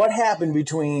 What happened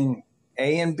between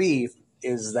A and B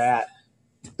is that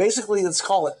basically, let's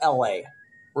call it LA.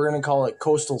 We're going to call it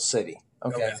Coastal City.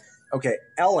 Okay.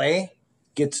 LA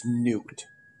gets nuked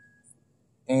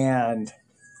and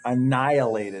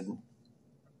annihilated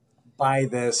by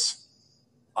this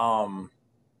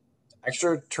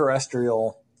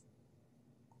extraterrestrial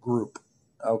group.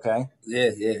 Okay.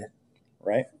 Yeah.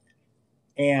 Right.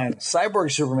 And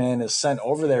Cyborg Superman is sent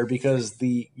over there because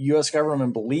the U.S.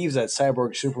 government believes that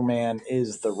Cyborg Superman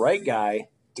is the right guy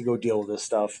to go deal with this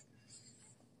stuff.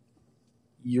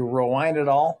 You rewind it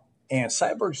all, and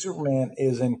Cyborg Superman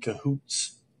is in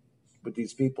cahoots with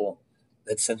these people.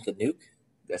 That sent the nuke?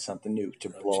 That sent the nuke to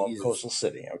blow up Coastal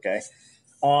City, okay?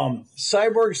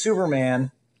 Cyborg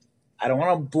Superman, I don't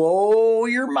want to blow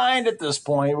your mind at this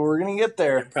point, but we're going to get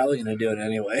there. You're probably going to do it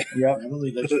anyway. Yep. Not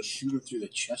only does he shoot him through the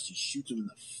chest, he shoots him in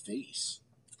the face.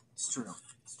 It's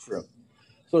true.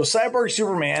 So Cyborg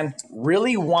Superman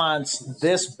really wants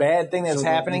this bad thing that's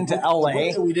happening to LA. The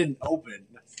book that we didn't open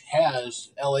has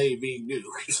LA being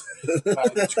nuked by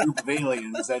this group of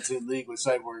aliens that's in league with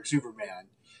Cyborg Superman.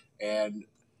 And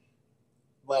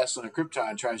Last Son of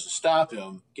Krypton tries to stop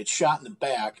him, gets shot in the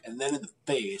back and then in the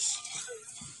face.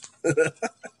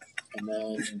 And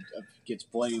then gets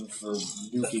blamed for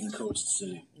nuking Coast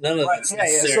City. None of that's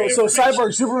necessary. So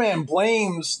Cyborg Superman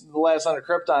blames the Last Son of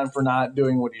Krypton for not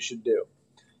doing what he should do.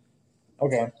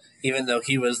 Okay. even though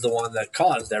he was the one that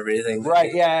caused everything.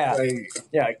 Right, yeah. Right.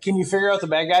 Yeah, can you figure out the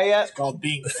bad guy yet? It's called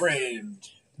being friend.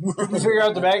 Can you figure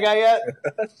out the bad guy yet?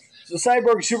 So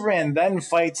Cyborg Superman then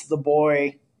fights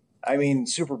Superboy,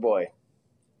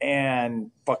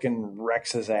 and fucking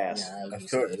wrecks his ass. Yeah, I was Of gonna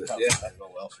say, course, it's not yeah. gonna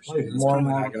go well for Like Steve. more It's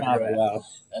Mortal not gonna go Kombat. well.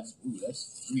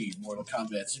 That's 3 Mortal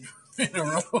Kombats in a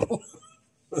row.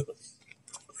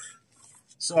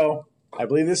 So I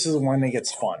believe this is the one that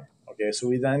gets fun. Okay, so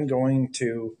we then going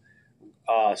to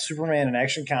Superman in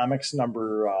Action Comics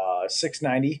number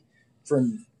 690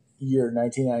 from year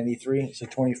 1993. It's the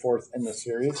 24th in the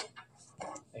series.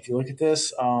 If you look at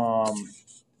this,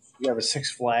 you have a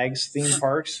Six Flags theme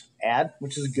parks ad,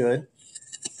 which is good.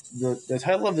 The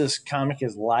title of this comic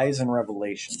is Lies and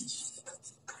Revelations.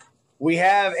 We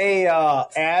have a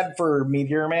ad for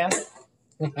Meteor Man,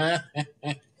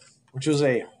 which was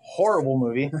a horrible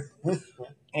movie.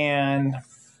 And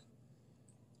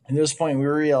at this point, we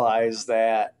realize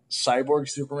that Cyborg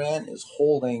Superman is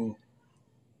holding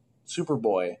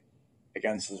Superboy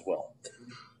against his will.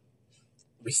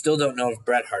 We still don't know if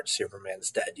Bret Hart's Superman's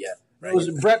dead yet. Right?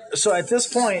 So at this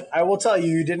point, I will tell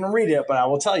you didn't read it, but I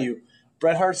will tell you,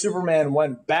 Bret Hart Superman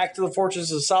went back to the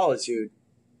Fortress of Solitude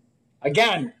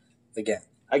again,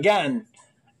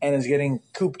 and is getting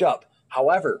cooped up.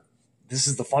 However, this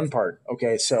is the fun part.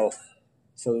 Okay, so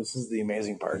this is the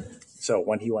amazing part. So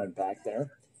when he went back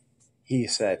there, he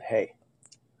said, "Hey,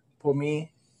 put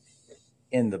me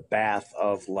in the bath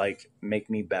of make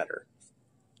me better."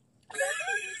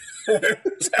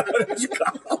 Is that what it's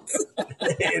called?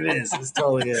 It is. It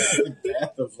totally is.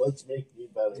 Bath of let's make me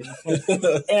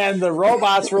better. And the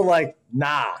robots were like,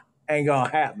 "Nah, ain't gonna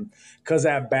happen," because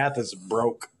that bath is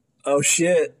broke. Oh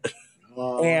shit!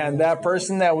 And that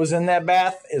person that was in that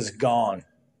bath is gone.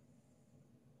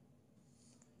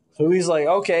 So he's like,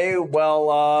 "Okay,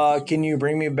 well, can you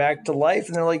bring me back to life?"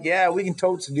 And they're like, "Yeah, we can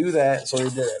totes do that." So he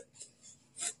did it.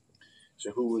 So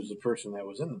who was the person that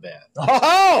was in the bath?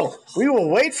 Oh, we will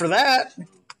wait for that.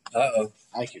 Uh-oh.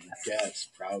 I can guess,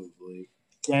 probably,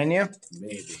 Can you?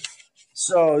 maybe.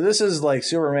 So this is like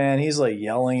Superman. He's like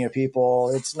yelling at people.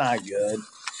 It's not good.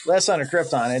 Last Son of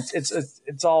Krypton.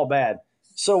 It's all bad.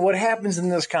 So what happens in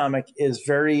this comic is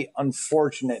very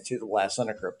unfortunate to the Last Son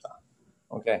of Krypton.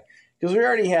 Okay, because we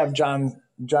already have John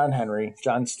Henry,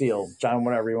 John Steele, John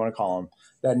whatever you want to call him,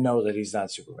 that knows that he's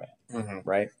not Superman,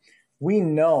 right? We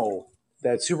know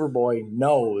that Superboy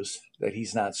knows that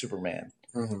he's not Superman.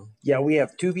 Yeah, we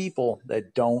have two people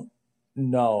that don't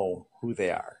know who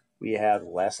they are. We have the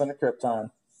Last Son of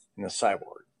Krypton and the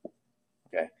Cyborg.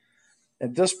 Okay.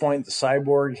 At this point, the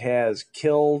Cyborg has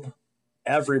killed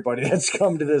everybody that's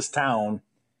come to this town,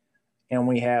 and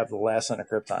we have the Last Son of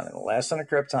Krypton. And the Last Son of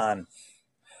Krypton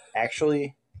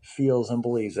actually feels and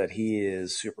believes that he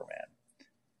is Superman.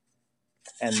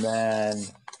 And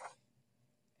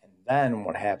then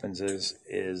what happens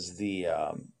is the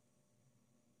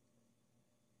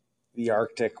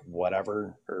Arctic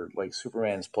whatever, or like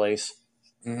Superman's place,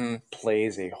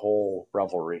 plays a whole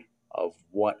revelry of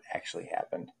what actually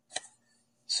happened.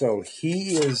 So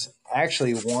he is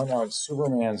actually one of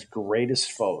Superman's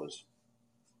greatest foes.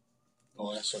 The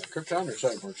Last Son of Krypton or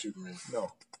Cyborg Superman?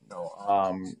 No.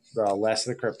 The Last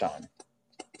of the Krypton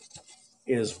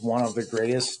is one of the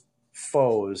greatest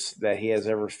foes that he has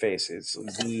ever faced. It's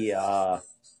the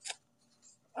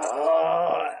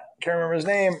can't remember his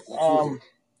name.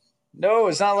 No,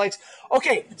 it's not Lex.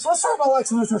 Okay, so let's talk about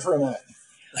Lex Luthor for a minute.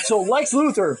 So Lex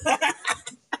Luthor,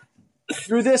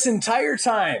 through this entire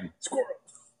time,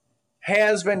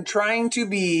 has been trying to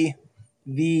be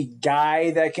the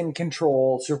guy that can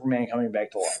control Superman coming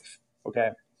back to life.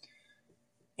 Okay,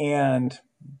 and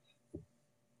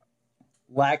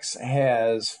Lex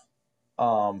has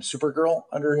Supergirl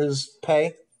under his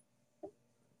pay.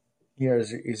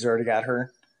 He's already got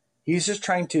her. He's just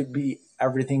trying to be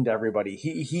everything to everybody.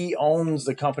 He owns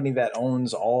the company that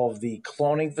owns all of the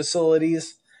cloning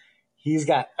facilities. He's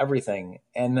got everything.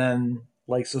 And then,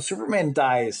 so Superman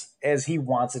dies as he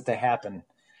wants it to happen.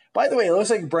 By the way, it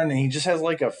looks like Brendan. He just has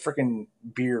like a freaking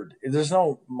beard. There's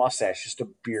no mustache, just a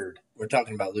beard. We're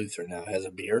talking about Luthor now. Has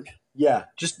a beard? Yeah,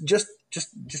 just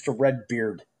a red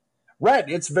beard.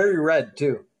 Red. It's very red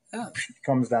too. Oh,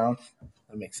 Comes down.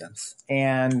 that makes sense.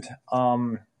 And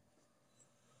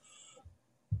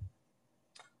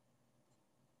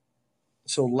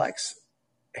so Lex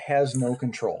has no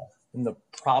control. And the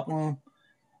problem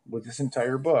with this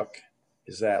entire book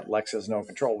is that Lex has no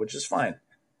control, which is fine.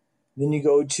 Then you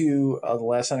go to the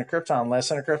Last Son of Krypton. Last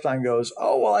Son of Krypton goes,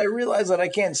 "Oh, well, I realize that I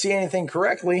can't see anything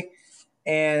correctly,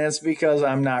 and it's because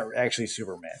I'm not actually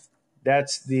Superman."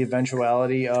 That's the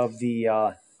eventuality of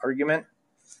the argument.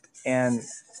 And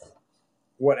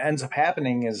what ends up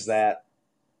happening is that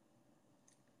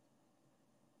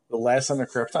the last son of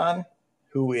Krypton,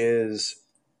 who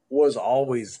was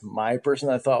always my person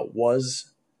that I thought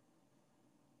was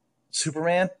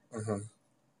Superman,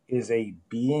 is a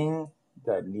being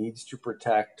that needs to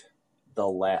protect the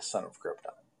last son of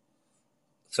Krypton.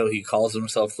 So he calls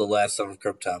himself the last son of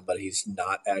Krypton, but he's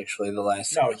not actually the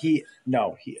last son.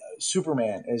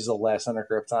 Superman is the last son of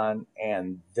Krypton,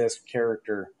 and this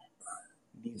character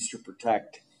needs to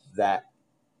protect that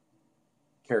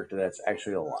character that's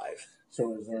actually alive.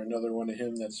 So is there another one of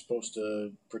him that's supposed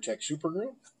to protect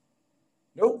Supergirl?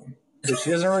 Nope.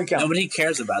 She doesn't really count. Nobody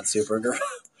cares about Supergirl.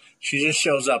 She just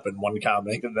shows up in one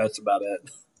comic, and that's about it.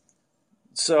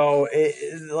 So,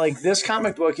 this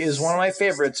comic book is one of my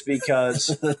favorites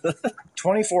because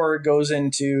 24 goes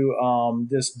into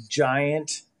this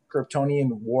giant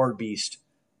Kryptonian war beast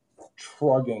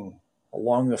trudging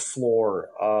along the floor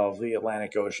of the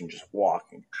Atlantic Ocean, just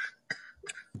walking.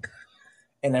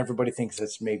 And everybody thinks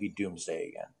it's maybe Doomsday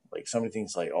again. Like, somebody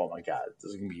thinks, like, oh, my God,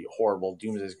 this is going to be horrible.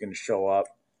 Doomsday is going to show up.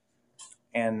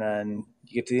 And then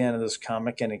you get to the end of this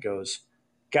comic, and it goes,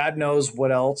 God knows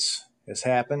what else has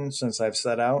happened since I've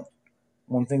set out.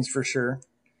 One thing's for sure,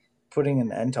 putting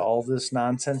an end to all this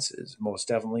nonsense is most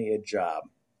definitely a job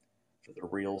for the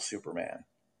real Superman.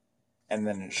 And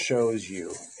then it shows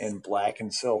you in black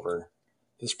and silver,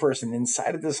 this person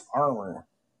inside of this armor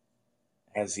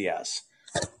as yes.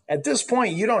 At this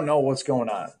point, you don't know what's going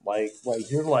on. Like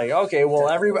you're like, okay, well,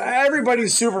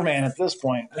 everybody's Superman at this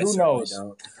point. Who knows?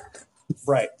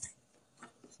 Right.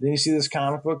 Then you see this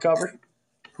comic book cover.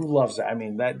 Who loves it? I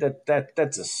mean,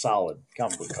 that's a solid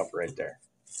comic book cover right there.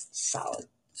 Solid.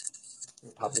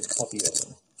 Pop this puppy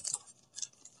open.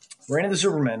 Reign of the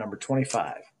Superman, number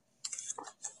 25.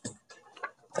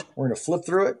 We're going to flip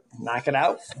through it, knock it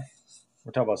out.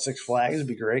 We're talking about Six Flags. It'd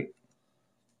be great.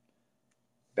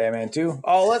 Batman 2.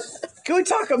 Oh, can we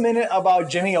talk a minute about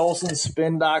Jimmy Olsen's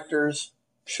Spin Doctors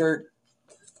shirt?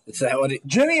 Is that what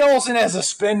Jimmy Olsen has a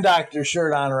Spin Doctor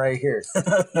shirt on right here.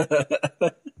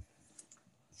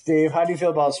 Steve, how do you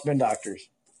feel about Spin Doctors?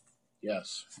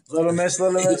 Yes. Little Miss,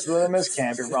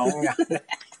 can't be wrong.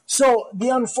 So the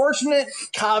unfortunate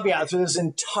caveat to this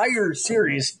entire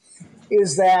series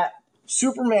is that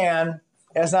Superman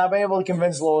has not been able to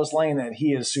convince Lois Lane that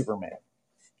he is Superman.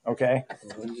 Okay?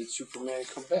 When did Superman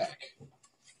come back?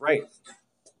 Right.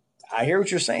 I hear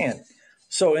what you're saying.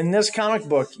 So in this comic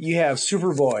book, you have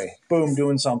Superboy, boom,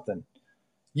 doing something.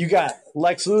 You got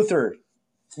Lex Luthor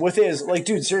with his,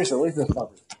 dude, seriously, look at this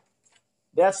cover.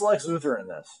 That's Lex Luthor in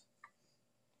this.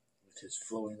 With his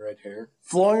flowing red hair.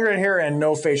 Flowing red hair and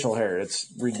no facial hair.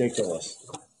 It's ridiculous.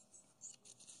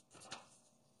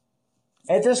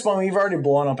 At this point, we've already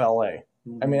blown up L.A.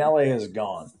 I mean, L.A. is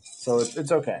gone. So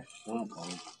it's okay.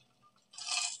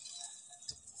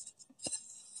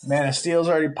 Man of Steel's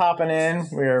already popping in.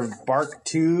 We have Bark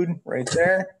Tude right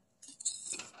there.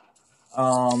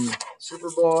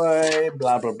 Superboy,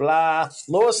 blah, blah, blah.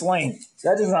 Lois Lane.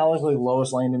 That does not look like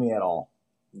Lois Lane to me at all.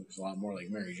 Looks a lot more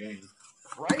like Mary Jane.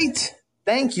 Right?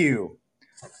 Thank you.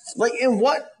 In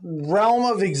what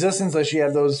realm of existence does she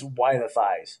have those wide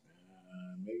thighs?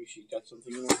 Maybe she got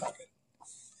something in her pocket.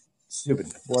 Stupid.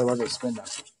 Boy, look at Spin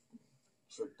Doctor.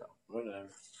 Whatever.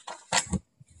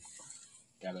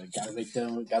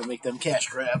 Gotta make them cash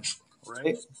grabs.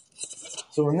 Right?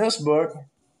 So in this book,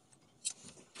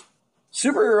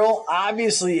 Supergirl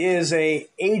obviously is a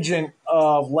agent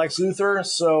of Lex Luthor,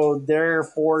 so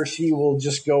therefore she will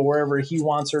just go wherever he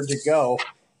wants her to go.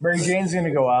 Mary Jane's going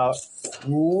to go out.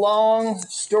 Long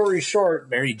story short.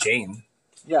 Mary Jane.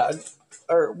 Yeah,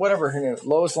 or whatever her name is.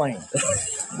 Lois Lane.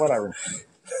 Whatever.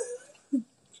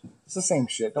 It's the same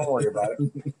shit. Don't worry about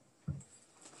it.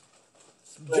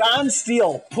 John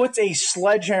Steele puts a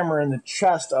sledgehammer in the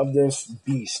chest of this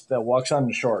beast that walks on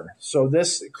the shore. So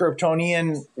this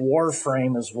Kryptonian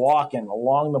warframe is walking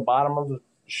along the bottom of the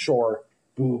shore.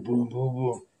 Boom, boom, boom,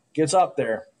 boom. Gets up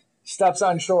there. Steps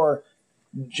on shore.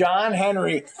 John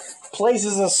Henry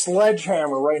places a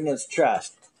sledgehammer right in his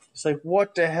chest. It's like,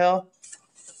 what the hell?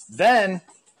 Then,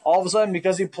 all of a sudden,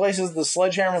 because he places the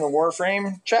sledgehammer in the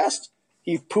warframe chest,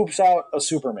 he poops out a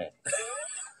Superman.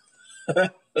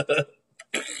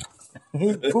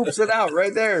 He poops it out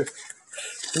right there.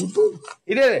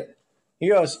 He did it. He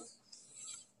goes,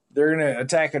 they're going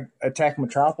to attack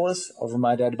Metropolis over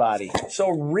my dead body. So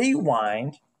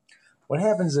rewind. What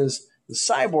happens is the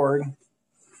Cyborg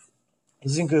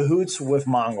is in cahoots with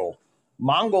Mongol.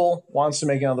 Mongol wants to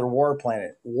make another war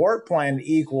planet. War planet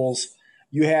equals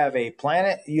you have a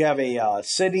planet, you have a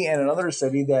city and another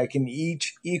city that can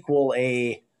each equal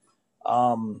a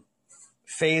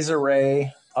phase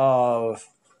array of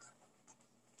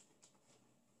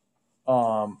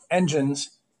engines,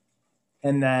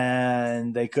 and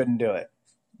then they couldn't do it.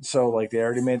 So like they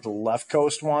already made the left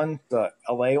coast one, the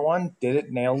LA one, did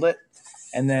it, nailed it.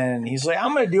 And then he's like,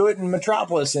 I'm going to do it in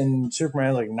Metropolis. And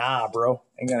Superman's like, nah, bro,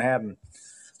 ain't going to happen.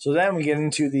 So then we get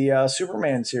into the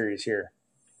Superman series here.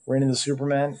 Reign of the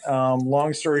Superman.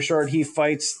 Long story short, he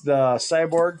fights the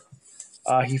Cyborg.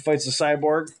 The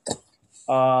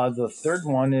third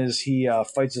one is he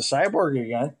fights the Cyborg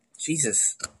again.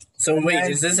 Jesus. So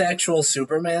wait, is this actual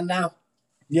Superman now?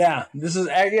 Yeah, this is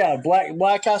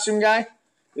black costume guy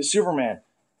is Superman.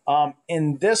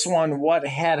 In this one, what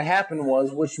had happened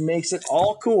was, which makes it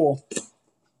all cool,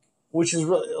 which is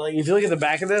really, like, if you look at the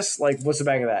back of this, like, what's the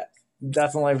back of that?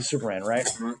 Death and Life of Superman, right?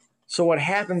 Mm-hmm. So what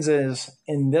happens is,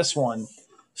 in this one,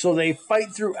 so they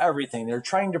fight through everything. They're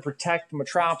trying to protect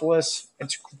Metropolis.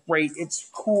 It's great. It's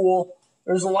cool.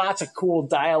 There's lots of cool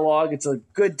dialogue. It's a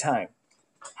good time.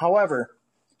 However,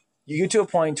 you get to a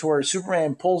point to where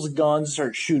Superman pulls guns and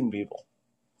starts shooting people,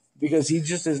 because he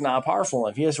just is not powerful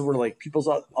enough. He has to wear like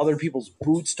other people's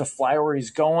boots to fly where he's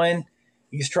going.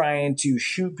 He's trying to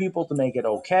shoot people to make it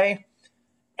okay.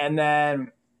 And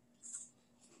then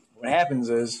what happens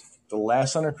is the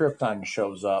last son of Krypton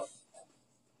shows up,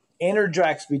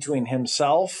 interjects between between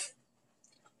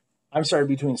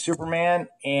Superman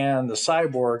and the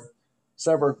Cyborg.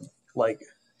 Cyborg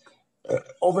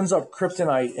opens up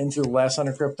kryptonite into the last son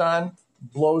of Krypton,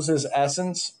 blows his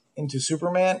essence into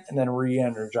Superman, and then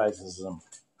re-energizes him.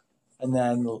 And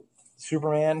then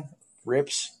Superman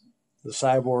rips the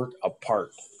Cyborg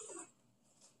apart.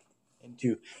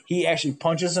 He actually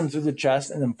punches him through the chest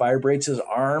and then vibrates his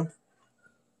arm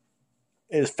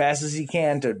as fast as he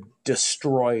can to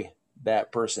destroy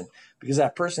that person, because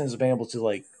that person has been able to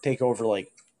like take over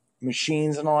like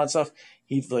machines and all that stuff.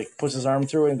 He like puts his arm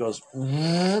through it and goes,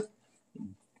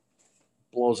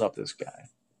 blows up this guy.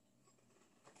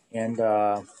 And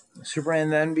Superman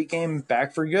then became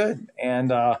back for good.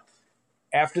 And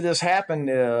after this happened,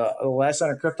 the last son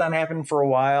of Krypton happened for a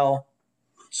while.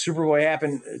 Superboy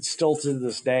happened still to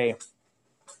this day.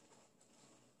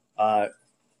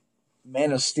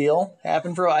 Man of Steel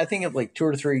happened for, I think, like 2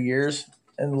 or 3 years.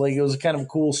 And like it was kind of a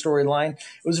cool storyline.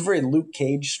 It was a very Luke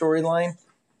Cage storyline.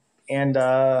 And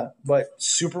but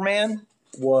Superman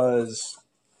was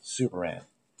Superman.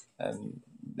 And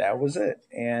that was it.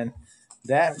 And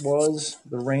that was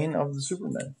the reign of the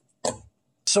Superman.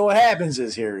 So what happens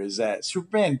is that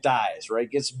Superman dies, right?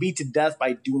 Gets beat to death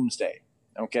by Doomsday.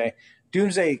 Okay?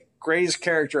 Doomsday, greatest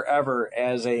character ever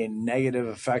as a negative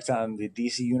effect on the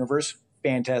DC universe.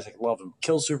 Fantastic. Love him.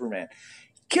 Kills Superman.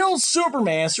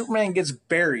 Superman gets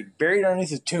buried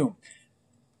underneath his tomb.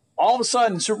 All of a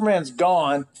sudden, Superman's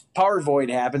gone. Power void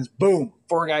happens. Boom.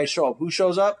 4 guys show up. Who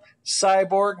shows up?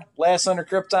 Cyborg, Last Son of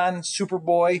Krypton,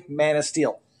 Superboy, Man of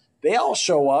Steel. They all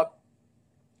show up.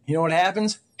 You know what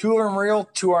happens? 2 of them real,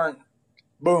 2 aren't.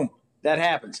 Boom. That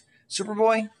happens.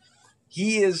 Superboy,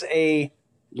 he is a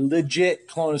legit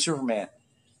clone of Superman.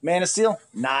 Man of Steel,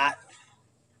 not.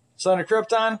 Son of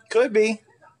Krypton, could be.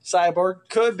 Cyborg,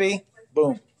 could be.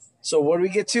 Boom. So what do we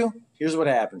get to? Here's what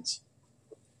happens.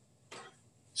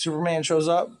 Superman shows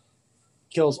up,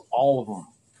 kills all of them,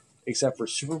 except for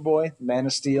Superboy, Man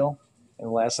of Steel, and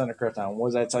the Last Son of Krypton. What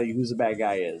does that tell you who the bad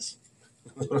guy is?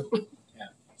 Yeah.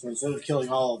 So instead of killing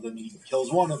all of them, he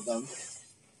kills one of them.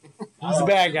 Who's the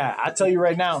bad guy? I'll tell you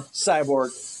right now,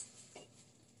 Cyborg.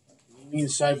 You mean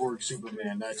Cyborg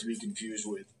Superman, not to be confused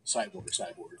with Cyborg.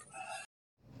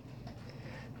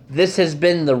 This has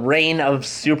been the Reign of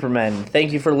Superman.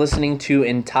 Thank you for listening to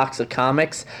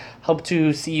Intoxicomics. Hope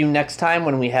to see you next time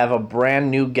when we have a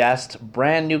brand new guest,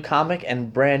 brand new comic,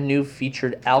 and brand new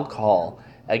featured alcohol.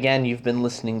 Again, you've been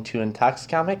listening to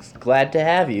Intoxicomics. Glad to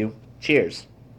have you. Cheers.